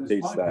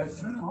facilitates that.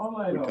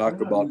 We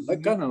talk about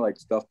kind of like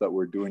stuff that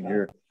we're doing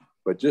here,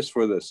 but just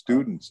for the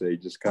students, they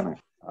just kind of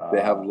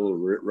they have a little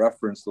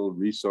reference, little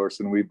resource,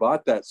 and we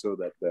bought that so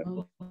that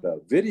the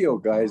video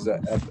guys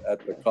at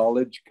the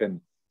college can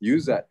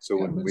use that. So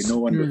when we know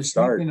when to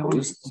start.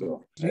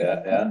 So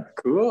yeah,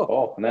 cool.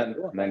 Oh, and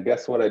then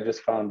guess what? I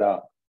just found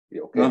out.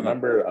 Okay,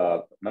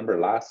 remember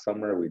last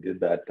summer we did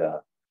that.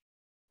 I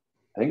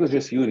think it was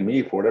just you and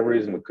me. For whatever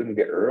reason, we couldn't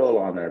get Earl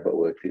on there, but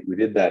we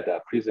did that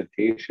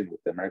presentation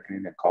with the American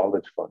Indian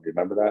College Fund. Do you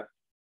remember that?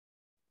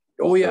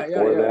 Oh yeah,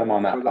 for them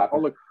on that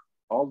platform.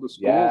 All the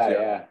schools.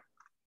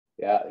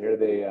 Yeah. Here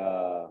they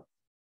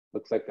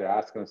looks like they're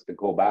asking us to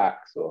go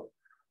back. So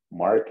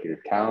mark your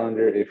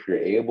calendar if you're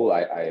able.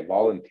 I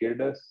volunteered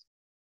this,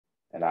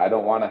 and I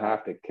don't want to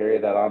have to carry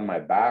that on my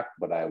back,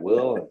 but I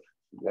will if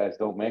you guys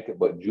don't make it.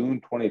 But June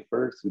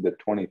 21st through the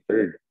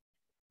 23rd.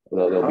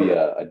 There'll be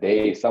a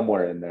day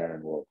somewhere in there,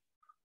 and we'll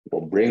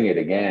bring it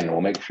again. We'll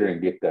make sure and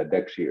get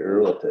Dexy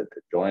Earl to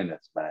join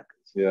us, man.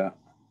 Yeah,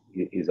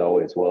 he's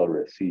always well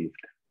received.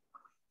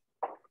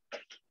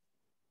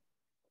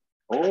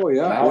 Oh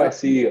yeah. Now I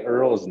see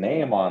Earl's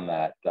name on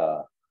that.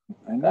 I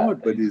know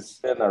it, but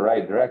he's in the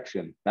right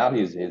direction. Now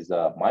his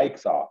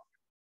mic's off.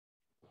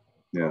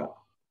 Yeah,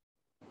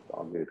 it's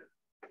all good.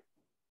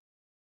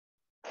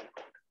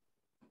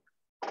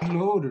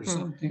 Load or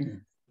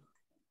something.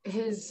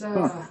 His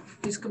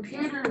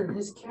computer,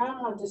 his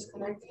camera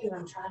disconnected.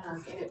 I'm trying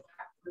to get it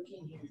back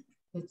working here.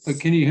 But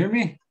can you hear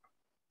me?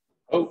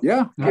 Oh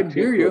yeah, I can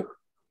hear you.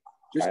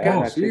 Just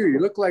can't see you. You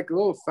look like a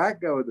little fat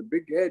guy with a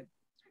big head.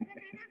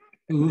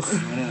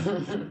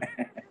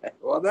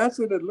 Well, that's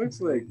what it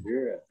looks like.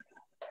 Yeah.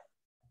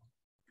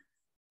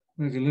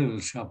 Like a little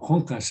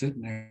shaponka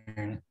sitting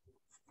there.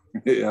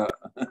 Yeah.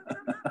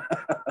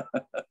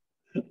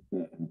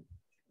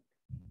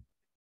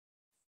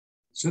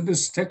 So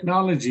this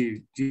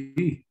technology,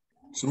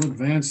 so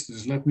advanced,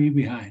 has left me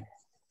behind.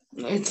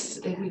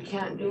 If we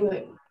can't do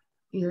it,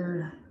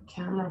 your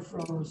camera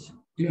froze.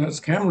 Yeah, his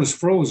camera's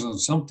froze on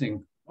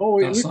something. Oh,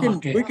 we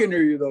can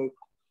hear you though.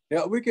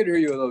 Yeah, we can hear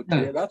you though.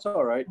 Yeah, that's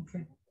all right.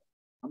 Okay.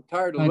 I'm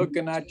tired of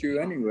looking at you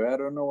anyway. I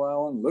don't know why I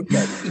want to look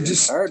at you.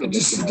 I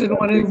just didn't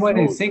want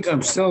anybody to think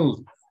I'm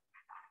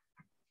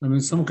in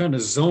some kind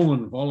of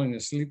zone, falling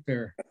asleep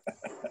there.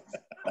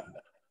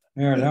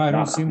 There, now I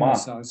don't see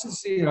myself. I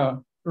just see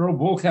Earl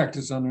Bull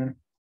Cactus on there.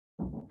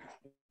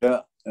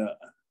 Yeah.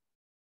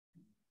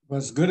 But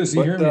as good as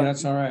you hear me,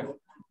 that's all right.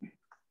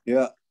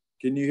 Yeah.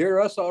 Can you hear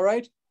us all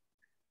right?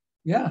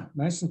 Yeah,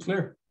 nice and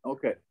clear.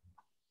 Okay.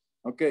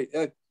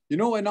 You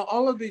know, and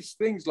all of these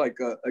things, like,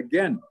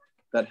 again,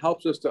 that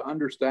helps us to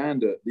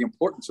understand the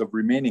importance of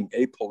remaining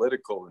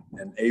apolitical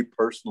and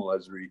apersonal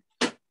as we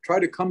try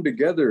to come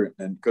together,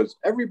 and because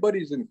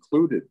everybody's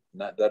included,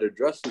 and that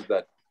addresses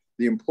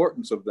the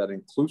importance of that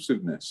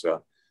inclusiveness.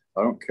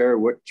 I don't care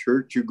what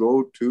church you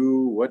go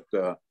to,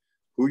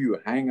 who you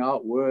hang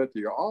out with,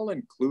 you're all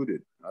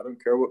included. I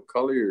don't care what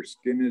color your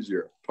skin is,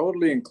 you're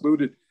totally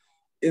included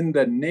in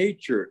the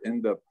nature,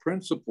 in the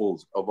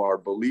principles of our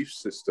belief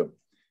system.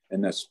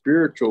 In a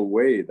spiritual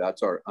way,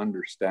 that's our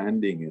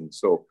understanding. And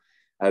so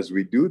as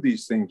we do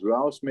these things, we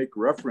always make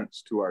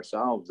reference to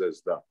ourselves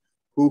as the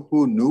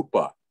Huhu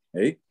Nupa,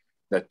 eh?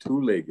 That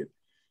two-legged.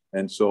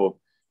 And so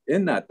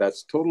in that,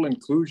 that's total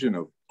inclusion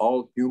of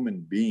all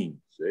human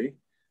beings, eh?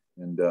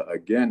 And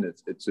again,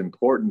 it's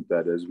important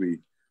that as we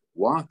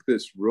walk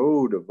this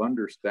road of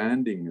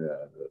understanding,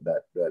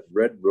 that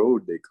red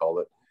road, they call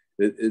it,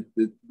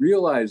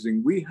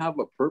 realizing we have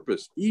a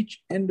purpose.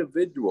 Each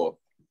individual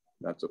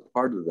that's a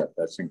part of that,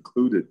 that's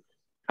included,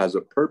 has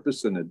a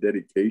purpose and a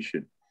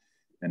dedication.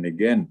 And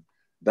again,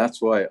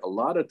 that's why a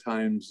lot of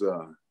times,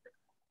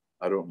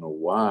 I don't know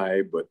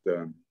why, but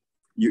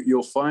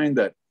you'll find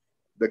that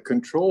the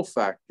control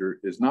factor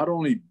is not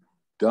only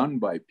done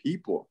by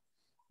people,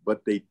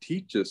 but they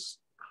teach us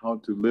how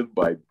to live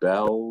by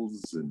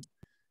bells and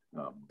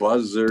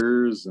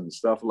buzzers and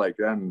stuff like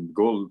that, and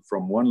go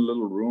from one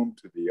little room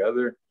to the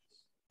other.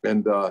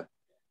 And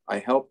I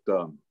helped,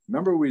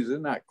 remember we was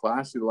in that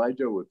class,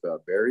 Elijah, with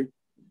Barry,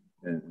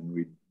 and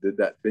we did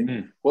that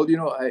thing. Well, you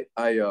know,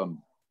 I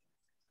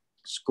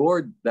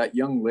scored that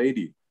young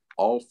lady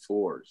all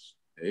fours,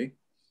 eh?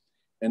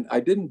 And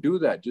I didn't do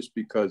that just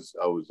because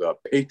I was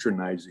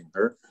patronizing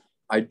her.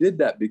 I did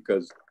that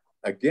because,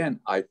 again,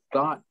 I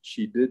thought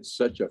she did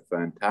such a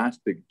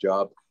fantastic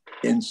job,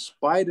 in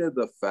spite of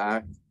the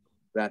fact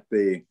that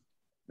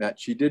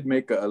she did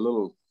make a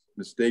little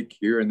mistake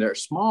here and there,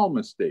 small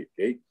mistake,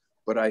 eh?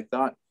 But I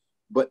thought,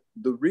 but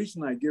the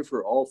reason I give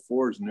her all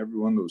fours in every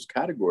one of those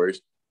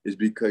categories is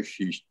because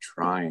she's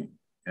trying,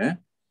 eh?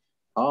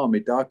 You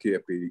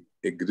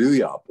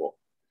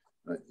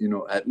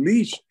know, at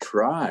least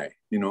try,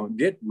 you know,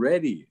 get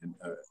ready and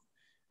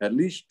at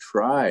least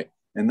try.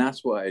 And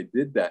that's why I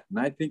did that. And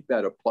I think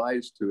that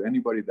applies to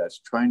anybody that's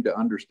trying to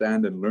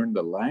understand and learn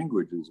the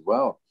language as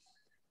well.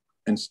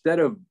 Instead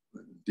of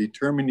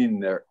determining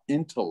their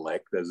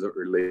intellect as it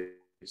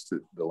relates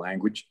to the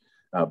language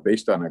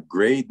based on a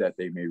grade that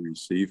they may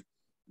receive,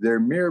 their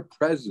mere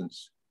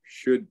presence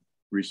should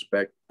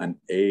respect an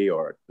A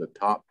or the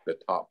top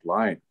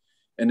line.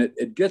 And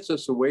it gets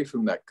us away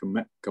from that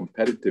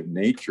competitive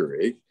nature,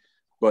 eh?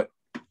 But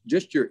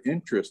just your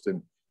interest,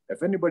 and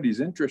if anybody's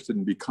interested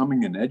in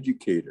becoming an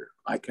educator,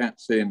 I can't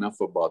say enough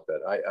about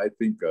that. I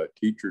think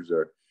teachers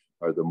are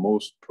the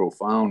most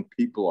profound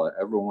people I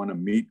ever want to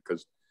meet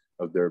because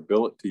of their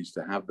abilities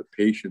to have the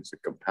patience, the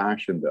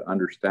compassion, the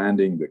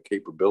understanding, the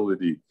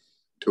capability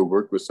to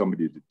work with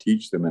somebody to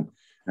teach them.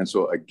 And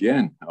so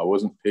again, I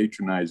wasn't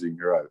patronizing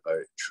her.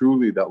 I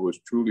truly, that was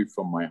truly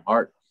from my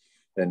heart.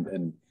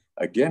 And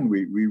again,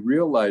 we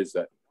realized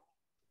that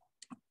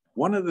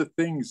one of the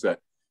things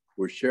that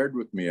was shared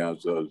with me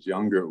as I was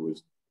younger,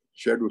 was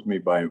shared with me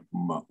by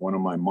one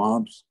of my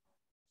moms.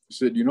 She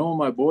said, you know,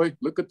 my boy,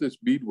 look at this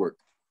beadwork.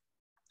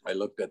 I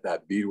looked at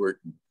that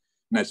beadwork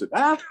and I said,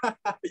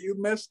 you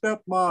messed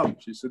up, Mom.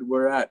 She said,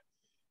 where at?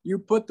 You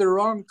put the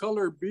wrong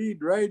color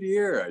bead right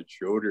here. I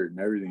showed her and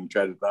everything,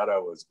 tried to thought I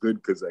was good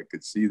because I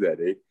could see that,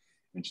 eh?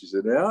 And she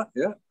said,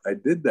 yeah, I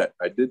did that.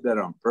 I did that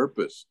on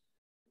purpose.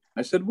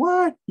 I said,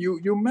 what?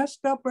 You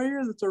messed up right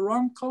here. That's a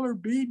wrong color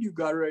bead you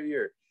got right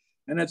here.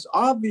 And it's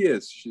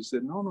obvious. She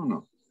said,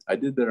 no. I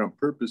did that on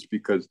purpose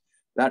because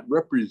that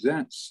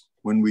represents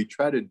when we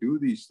try to do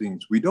these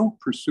things, we don't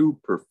pursue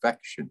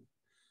perfection,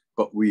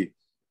 but we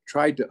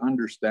try to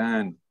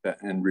understand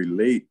that and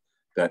relate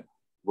that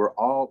we're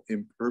all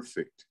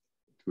imperfect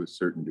to a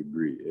certain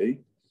degree, eh?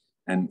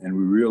 And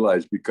we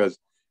realize because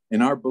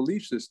in our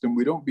belief system,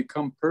 we don't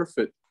become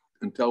perfect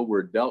until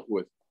we're dealt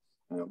with.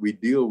 We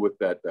deal with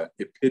that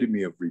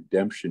epitome of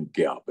redemption,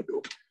 but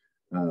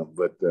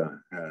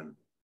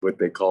what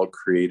they call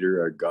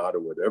creator or God or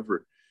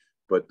whatever.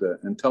 But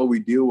until we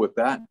deal with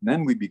that,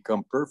 then we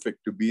become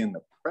perfect to be in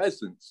the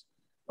presence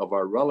of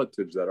our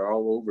relatives that are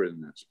all over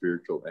in that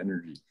spiritual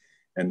energy.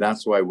 And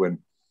that's why when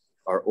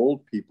our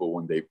old people,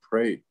 when they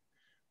pray,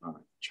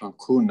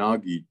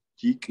 Chankunagi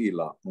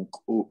Jikila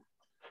Muk'u,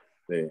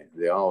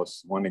 they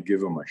always want to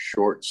give them a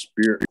short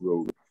spirit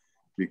road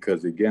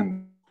because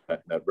again,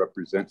 that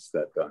represents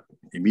that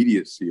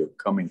immediacy of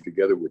coming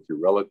together with your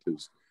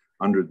relatives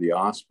under the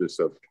auspice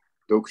of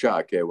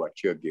Doksha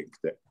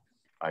that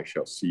I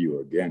shall see you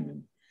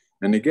again.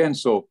 And again,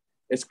 so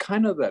it's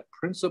kind of that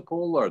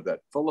principle or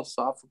that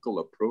philosophical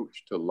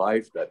approach to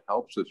life that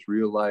helps us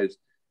realize,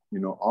 you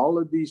know, all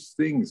of these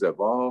things have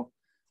all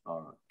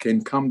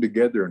can come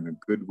together in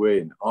a good way.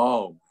 And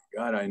oh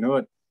my God, I know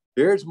it.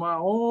 Here's my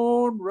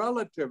own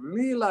relative,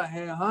 Lila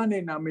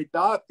Hehani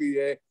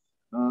Namitaki.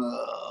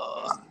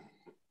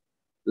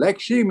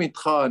 Lakshmi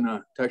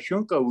Khana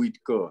Tashunka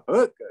Witko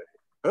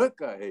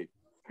Huka.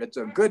 It's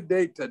a good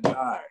day to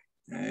die.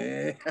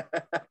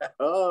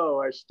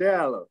 Oh,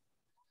 Estella.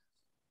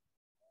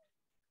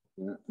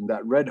 And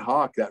that red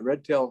hawk, that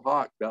red-tailed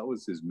hawk, that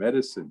was his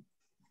medicine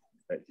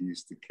that he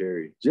used to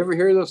carry. Did you ever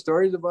hear those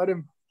stories about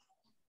him?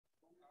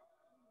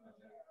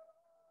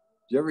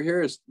 you ever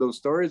hear those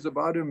stories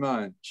about him,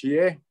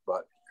 Chie,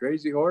 about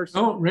crazy horse?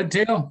 Oh, Red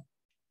Tail.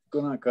 What's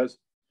going on, cuz?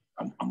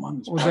 I'm on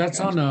this. Oh, that's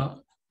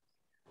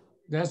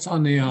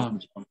on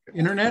the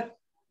internet.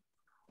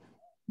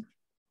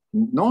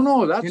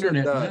 No, that's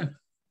internet. What,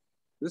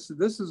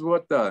 this is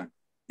what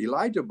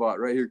Elijah bought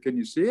right here. Can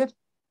you see it?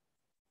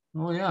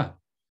 Oh yeah.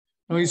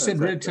 Oh, you said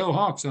red-tailed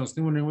hawks. I was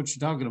wondering what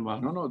you're talking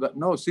about.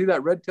 No. See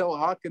that red-tailed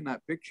hawk in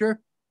that picture?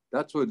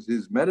 That's what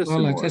his medicine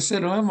well, like was. I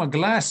said, I have my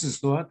glasses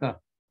though.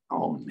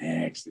 Oh,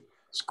 next.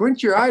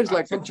 Squint your eyes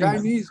like a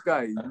Chinese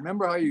guy.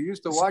 Remember how you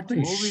used to watch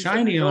movies?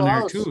 Shiny on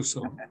there too,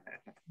 so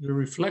the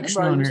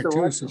reflection on there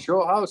too. So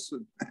show house.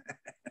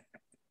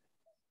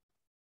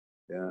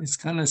 Yeah. It's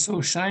kind of so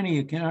shiny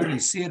you can't hardly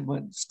see it,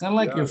 but it's kind of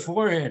like your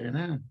forehead,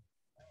 and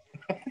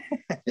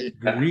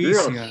real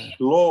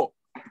slow.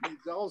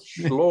 He's all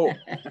slow.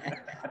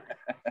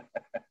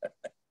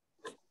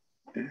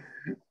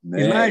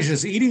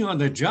 Elijah's eating on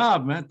the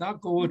job, man.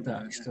 Taco with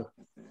that stuff.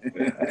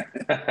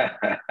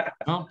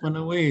 Pumping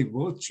away,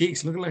 both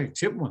cheeks looking like a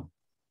chipmunk.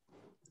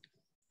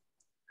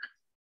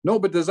 No,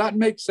 but does that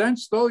make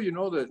sense though? You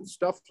know, that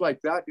stuff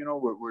like that, you know,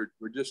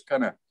 we're just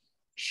kind of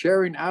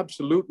sharing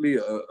absolutely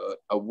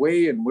a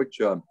way in which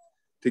to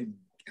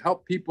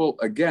help people.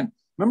 Again,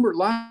 remember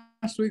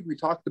last week we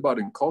talked about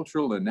in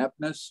cultural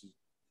ineptness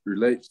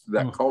relates to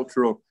that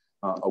cultural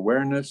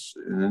awareness,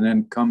 and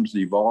then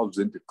evolves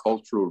into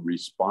cultural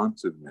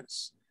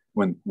responsiveness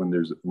when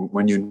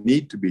you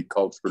need to be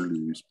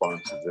culturally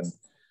responsive.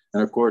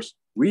 And of course,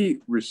 we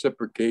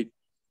reciprocated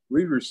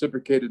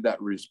that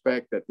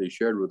respect that they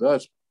shared with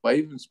us by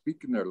even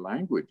speaking their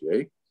language,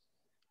 eh?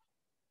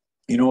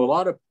 You know, a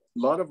lot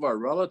of our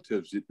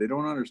relatives, they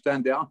don't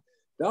understand. They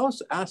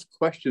always ask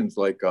questions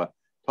like,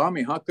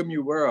 Tommy, how come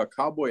you wear a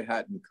cowboy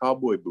hat and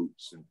cowboy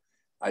boots? And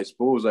I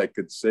suppose I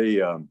could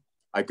say,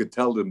 I could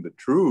tell them the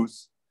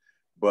truth,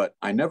 but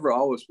I never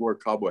always wore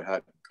cowboy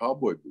hat and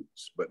cowboy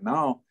boots. But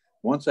now,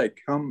 once I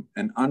come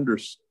and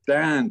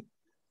understand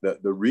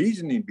the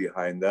reasoning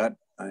behind that,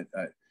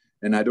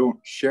 and I don't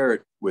share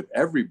it with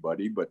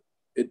everybody, but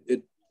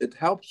it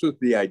helps with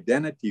the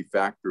identity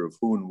factor of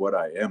who and what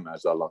I am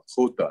as a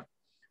Lakota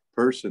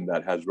person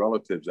that has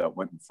relatives that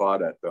went and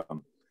fought at the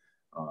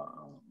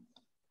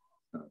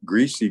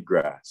greasy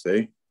grass,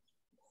 eh?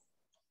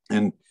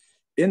 And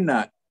in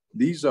that,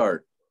 these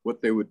are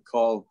what they would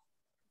call,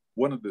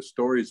 one of the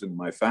stories in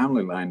my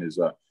family line is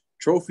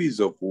trophies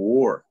of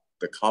war,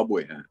 the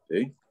cowboy hat,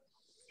 eh?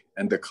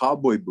 And the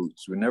cowboy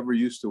boots. We never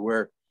used to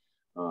wear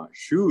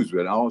shoes.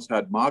 We always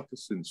had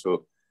moccasins.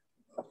 So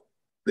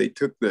they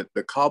took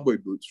the cowboy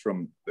boots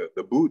from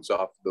the boots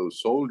off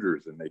those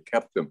soldiers, and they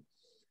kept them,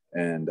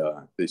 and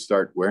they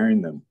start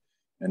wearing them.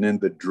 And then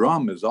the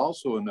drum is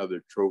also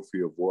another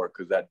trophy of war,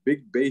 because that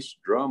big bass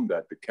drum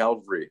that the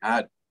cavalry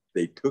had,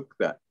 they took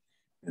that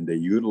and they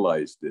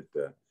utilized it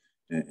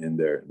in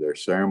their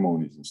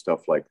ceremonies and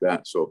stuff like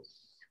that. So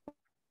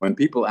when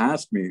people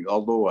ask me,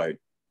 although I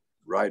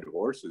ride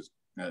horses,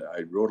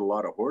 I rode a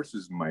lot of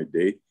horses in my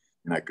day,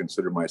 and I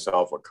consider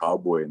myself a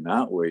cowboy in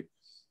that way.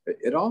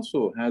 It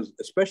also has,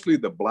 especially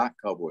the black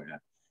cowboy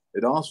hat,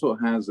 it also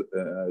has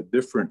a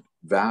different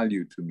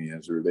value to me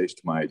as it relates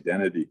to my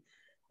identity.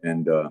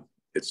 And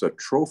it's a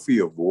trophy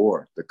of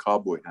war, the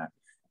cowboy hat.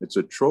 It's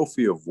a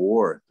trophy of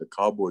war, the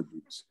cowboy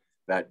boots.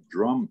 That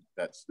drum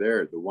that's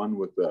there, the one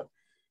with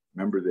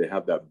remember they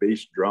have that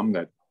bass drum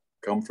that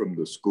come from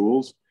the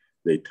schools.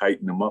 They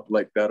tighten them up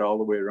like that all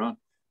the way around.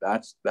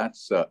 That's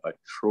a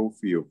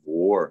trophy of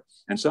war.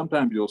 And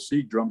sometimes you'll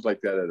see drums like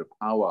that at a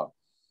powwow.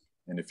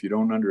 And if you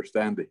don't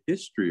understand the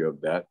history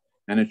of that,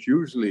 and it's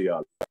usually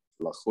a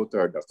Lakota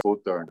or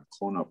Dakota or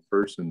Nakona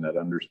person that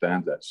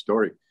understands that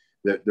story,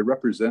 the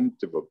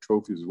representative of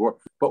trophies of war.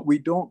 But we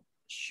don't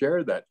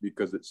share that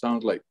because it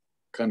sounds like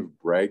kind of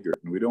braggart,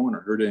 and we don't want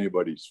to hurt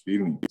anybody's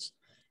feelings,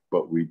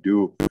 but we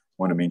do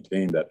want to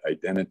maintain that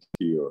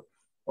identity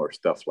or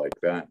stuff like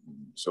that.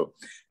 So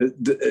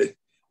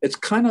it's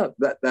kind of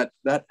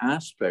that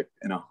aspect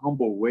in a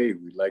humble way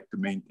we like to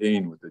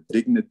maintain, with the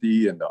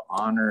dignity and the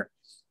honor,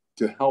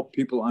 to help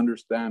people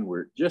understand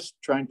we're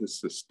just trying to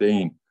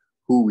sustain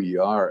who we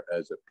are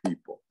as a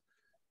people.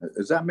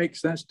 Does that make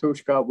sense,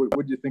 Toshka?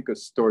 What do you think of a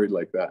story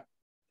like that?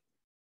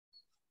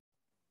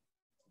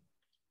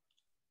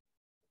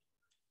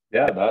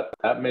 Yeah,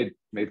 that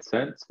made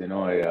sense. You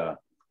know, I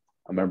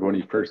remember when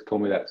you first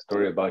told me that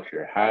story about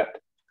your hat,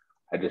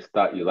 I just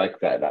thought you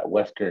liked that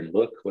Western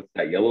look. What's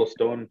that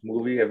Yellowstone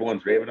movie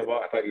everyone's raving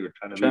about? I thought you were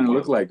trying to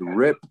look like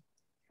Rip.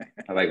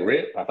 Like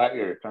Rip? I thought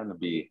you were trying to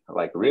be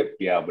like Rip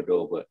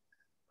Diablo, but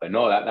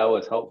no, that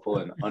was helpful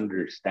in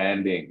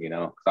understanding, you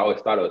know, because I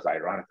always thought it was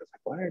ironic. It's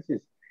like, why are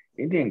these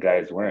Indian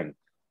guys wearing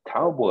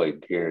cowboy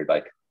gear?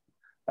 Like,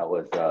 that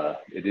was,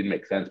 it didn't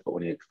make sense. But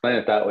when you explain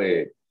it that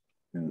way,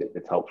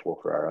 it's helpful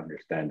for our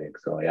understanding.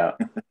 So, yeah,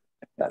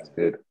 that's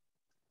good.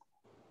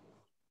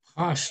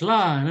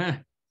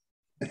 Ashla,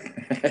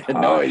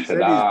 no, he said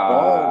he's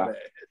bald.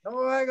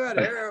 No, I got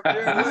hair up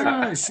here.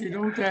 Gosh, you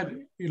know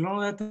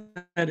that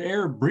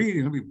Arab breed,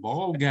 he'll be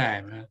bald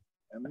guy, man.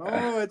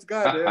 No, it's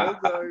got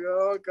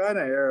all kind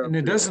of hair. And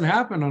it doesn't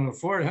happen on the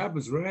floor. It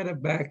happens right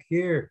up back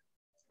here.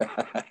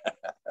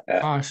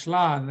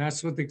 Kashla, and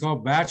that's what they call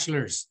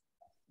bachelors.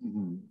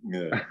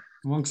 Yeah.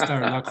 Amongst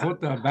our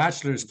Lakota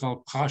bachelors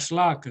called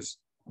Kashla because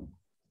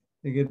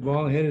they get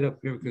bald-headed up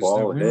here because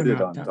the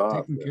women are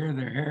taking care of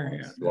their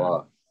hair.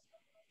 Yeah.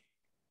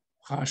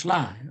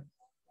 Kashla.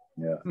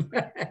 Yeah.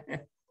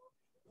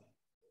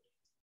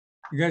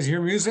 You guys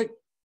hear music?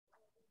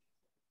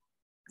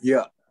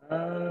 Yeah.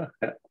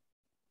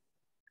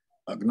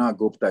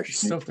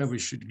 Stuff that we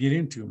should get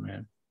into,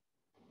 man.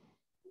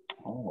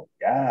 Oh,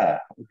 yeah.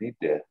 We need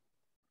to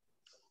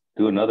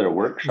do another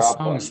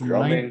workshop on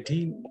drumming.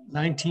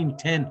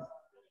 1910.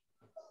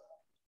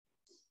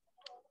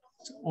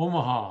 It's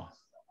Omaha.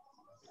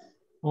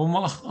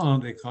 Omaha,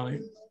 they call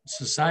it.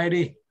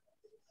 Society.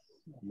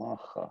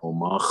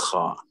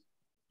 Omaha.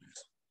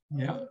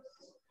 Yeah.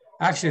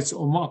 Actually, it's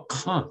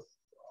Omakhan.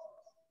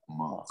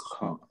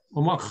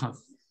 Omakhan.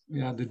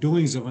 Yeah, the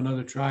doings of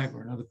another tribe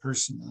or another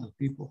person, other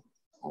people.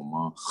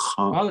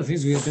 All the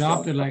things we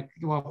adopted, like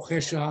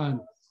Wapesha, and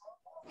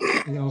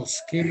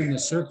came in a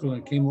circle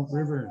and came up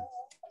river.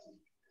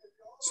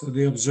 So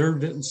they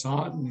observed it and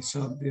saw it, and they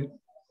saw the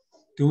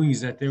doings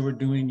that they were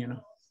doing,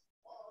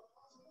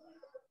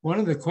 One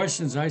of the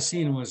questions I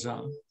seen was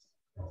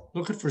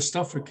looking for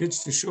stuff for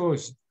kids to show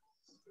us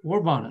war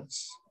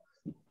bonnets.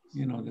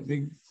 The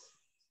big,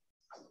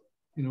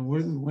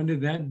 when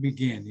did that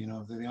begin?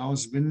 Have they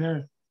always been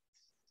there?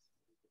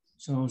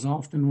 So I was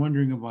often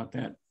wondering about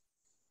that.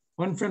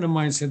 One friend of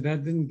mine said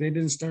that they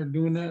didn't start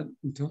doing that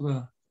until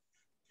the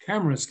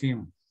cameras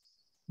came,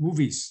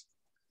 movies,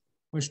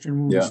 Western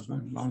movies,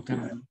 a long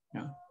time ago.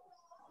 Yeah.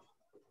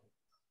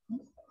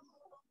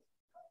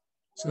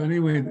 So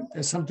anyway,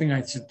 that's something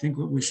I should think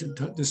we should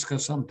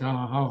discuss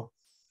sometime, how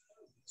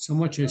so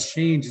much has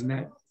changed in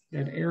that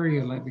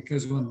area, like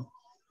because when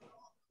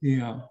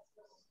the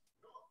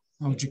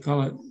how'd you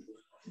call it,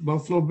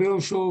 Buffalo Bill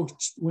show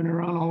went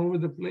around all over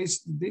the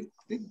place, they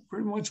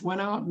pretty much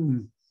went out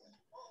and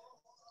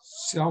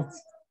self,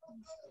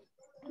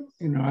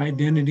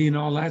 identity and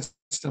all that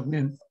stuff.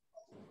 And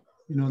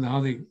then, how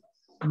they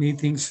need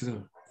things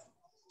to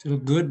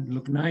look good,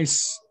 look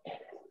nice.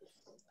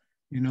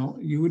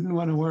 You wouldn't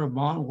want to wear a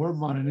war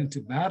bonnet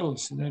into battle,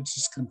 so that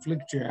just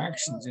conflict your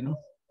actions, Yeah.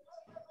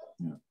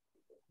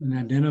 And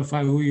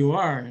identify who you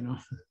are,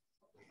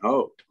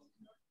 Oh.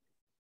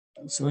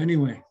 So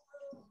anyway,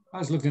 I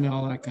was looking at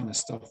all that kind of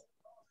stuff.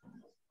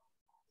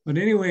 But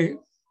anyway,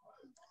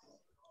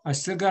 I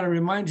still got to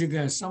remind you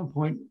guys at some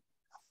point,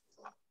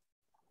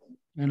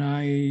 and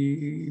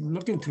I'm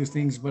looking through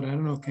things, but I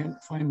don't know,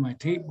 can't find my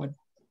tape, but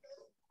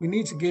we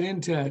need to get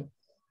into,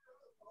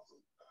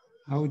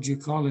 how would you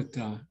call it?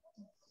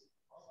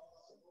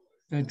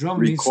 That drum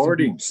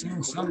recording, needs to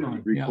be sung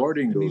on.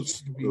 Recording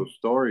those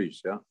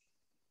stories, yeah.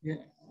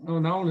 Yeah, no,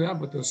 not only that,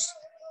 but those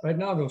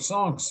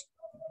songs.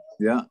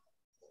 Yeah.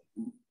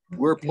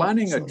 We're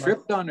planning a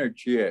trip down there,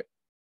 Chia.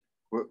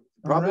 We're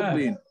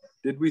probably,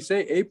 did we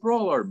say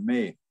April or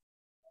May?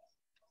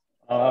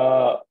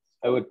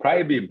 It would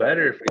probably be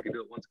better if we could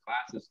do it once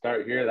classes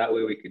start here. That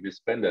way we could just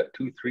spend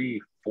 2,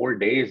 3, 4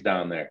 days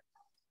down there.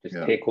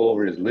 Just take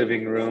over his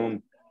living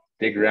room,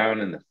 dig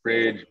around in the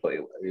fridge. But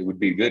it would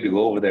be good to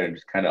go over there and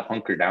just kind of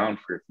hunker down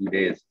for a few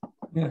days.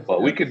 Yeah.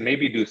 But we could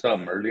maybe do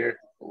something earlier,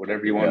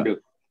 whatever you want to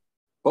do.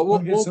 But we'll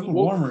get something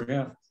warmer,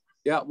 yeah.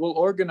 Yeah, we'll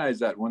organize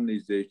that one of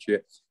these days,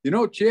 Che.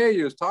 Che,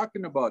 you was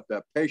talking about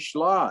that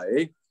Peshla,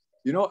 eh?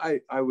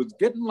 I was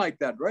getting like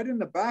that right in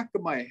the back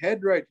of my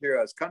head right here.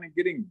 I was kind of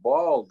getting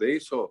bald, eh?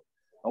 So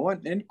I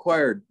went and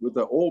inquired with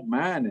the old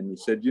man, and he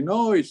said,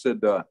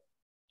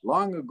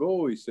 long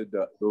ago, he said,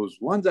 those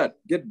ones that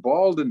get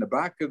bald in the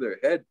back of their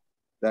head,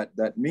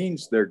 that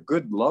means they're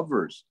good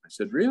lovers. I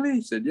said, really?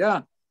 He said,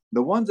 yeah.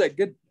 The ones that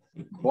get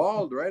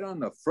bald right on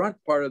the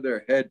front part of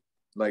their head,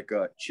 like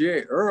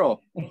Che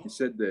Earl, he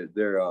said that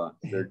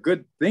they're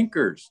good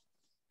thinkers.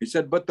 He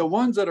said, but the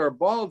ones that are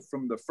bald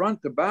from the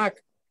front to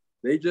back,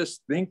 they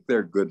just think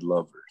they're good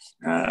lovers.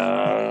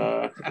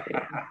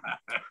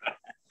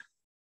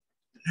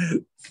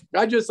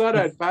 I just thought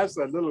I'd pass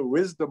that little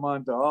wisdom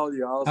on to all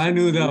y'all. I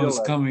knew that was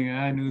coming.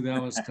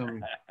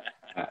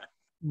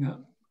 Yeah.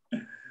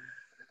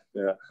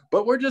 Yeah,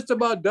 but we're just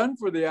about done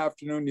for the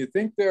afternoon. You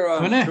think they're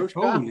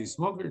holy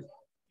smoker?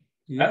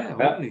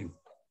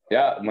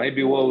 Yeah,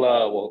 maybe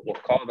we'll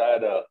call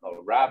that a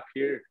wrap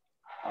here.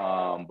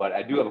 But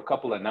I do have a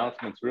couple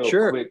announcements real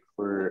quick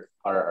for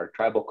our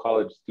tribal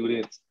college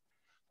students.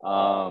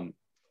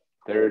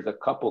 There's a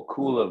couple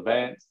cool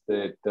events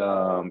that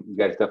you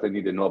guys definitely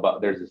need to know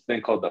about. There's this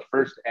thing called the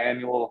First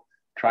Annual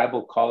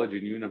Tribal College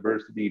and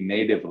University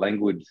Native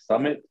Language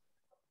Summit,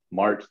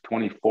 March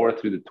 24th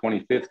through the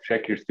 25th.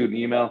 Check your student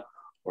email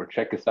or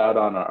check us out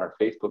on our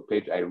Facebook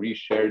page. I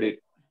reshared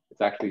it. It's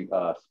actually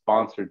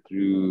sponsored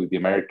through the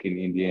American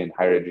Indian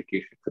Higher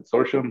Education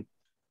Consortium,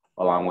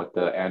 along with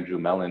the Andrew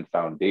Mellon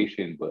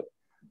Foundation. But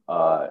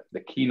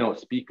the keynote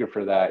speaker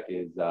for that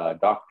is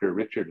Dr.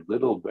 Richard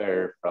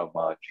Littlebear from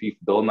Chief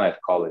Dull Knife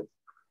College.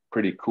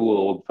 Pretty cool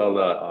old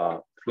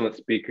fella, fluent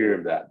speaker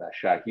of that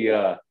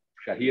Shahia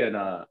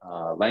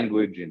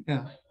language, and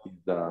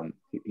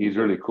he's a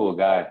really cool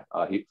guy.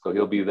 So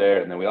he'll be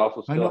there, and then we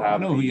also still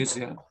have. I know who he is.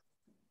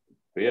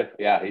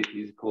 Yeah,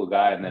 he's a cool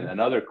guy. And then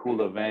another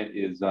cool event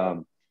is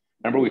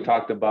remember we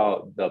talked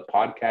about the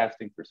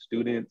podcasting for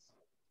students.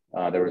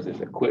 There was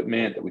this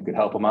equipment that we could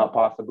help them out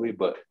possibly,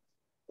 but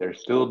they're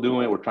still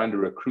doing it. We're trying to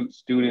recruit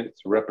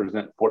students to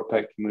represent Fort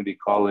Peck Community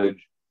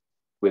College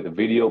with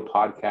video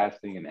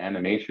podcasting and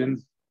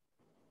animations.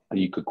 And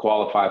you could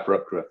qualify for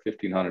up to a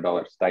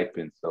 $1,500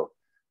 stipend. So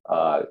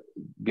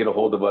get a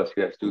hold of us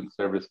here at Student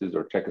Services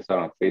or check us out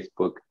on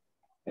Facebook.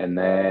 And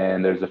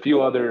then there's a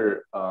few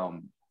other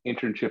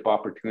internship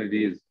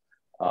opportunities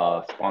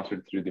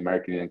sponsored through the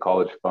American Indian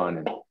College Fund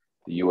and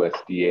the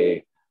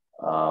USDA.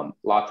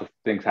 Lots of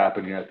things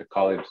happening at the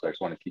college, so I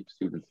just want to keep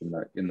students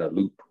in the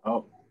loop.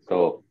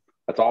 So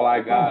that's all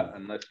I got.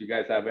 Unless you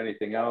guys have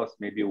anything else,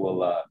 maybe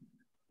we'll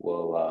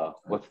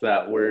what's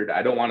that word?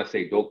 I don't want to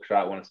say doksha.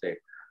 I want to say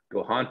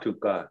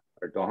dohantuka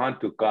or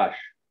dohantukash.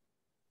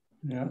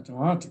 Yeah,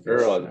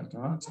 dohantukash.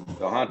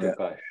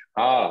 Dohantukash.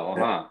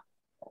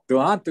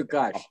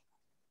 Dohantukash.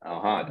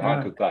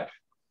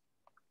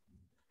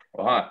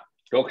 Dohantukash.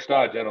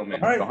 Doksha,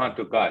 gentlemen.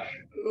 Dohantukash.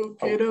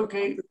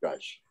 Okay.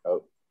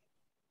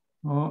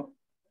 Oh,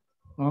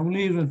 I'm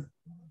leaving.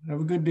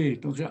 Have a good day.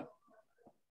 Doksha.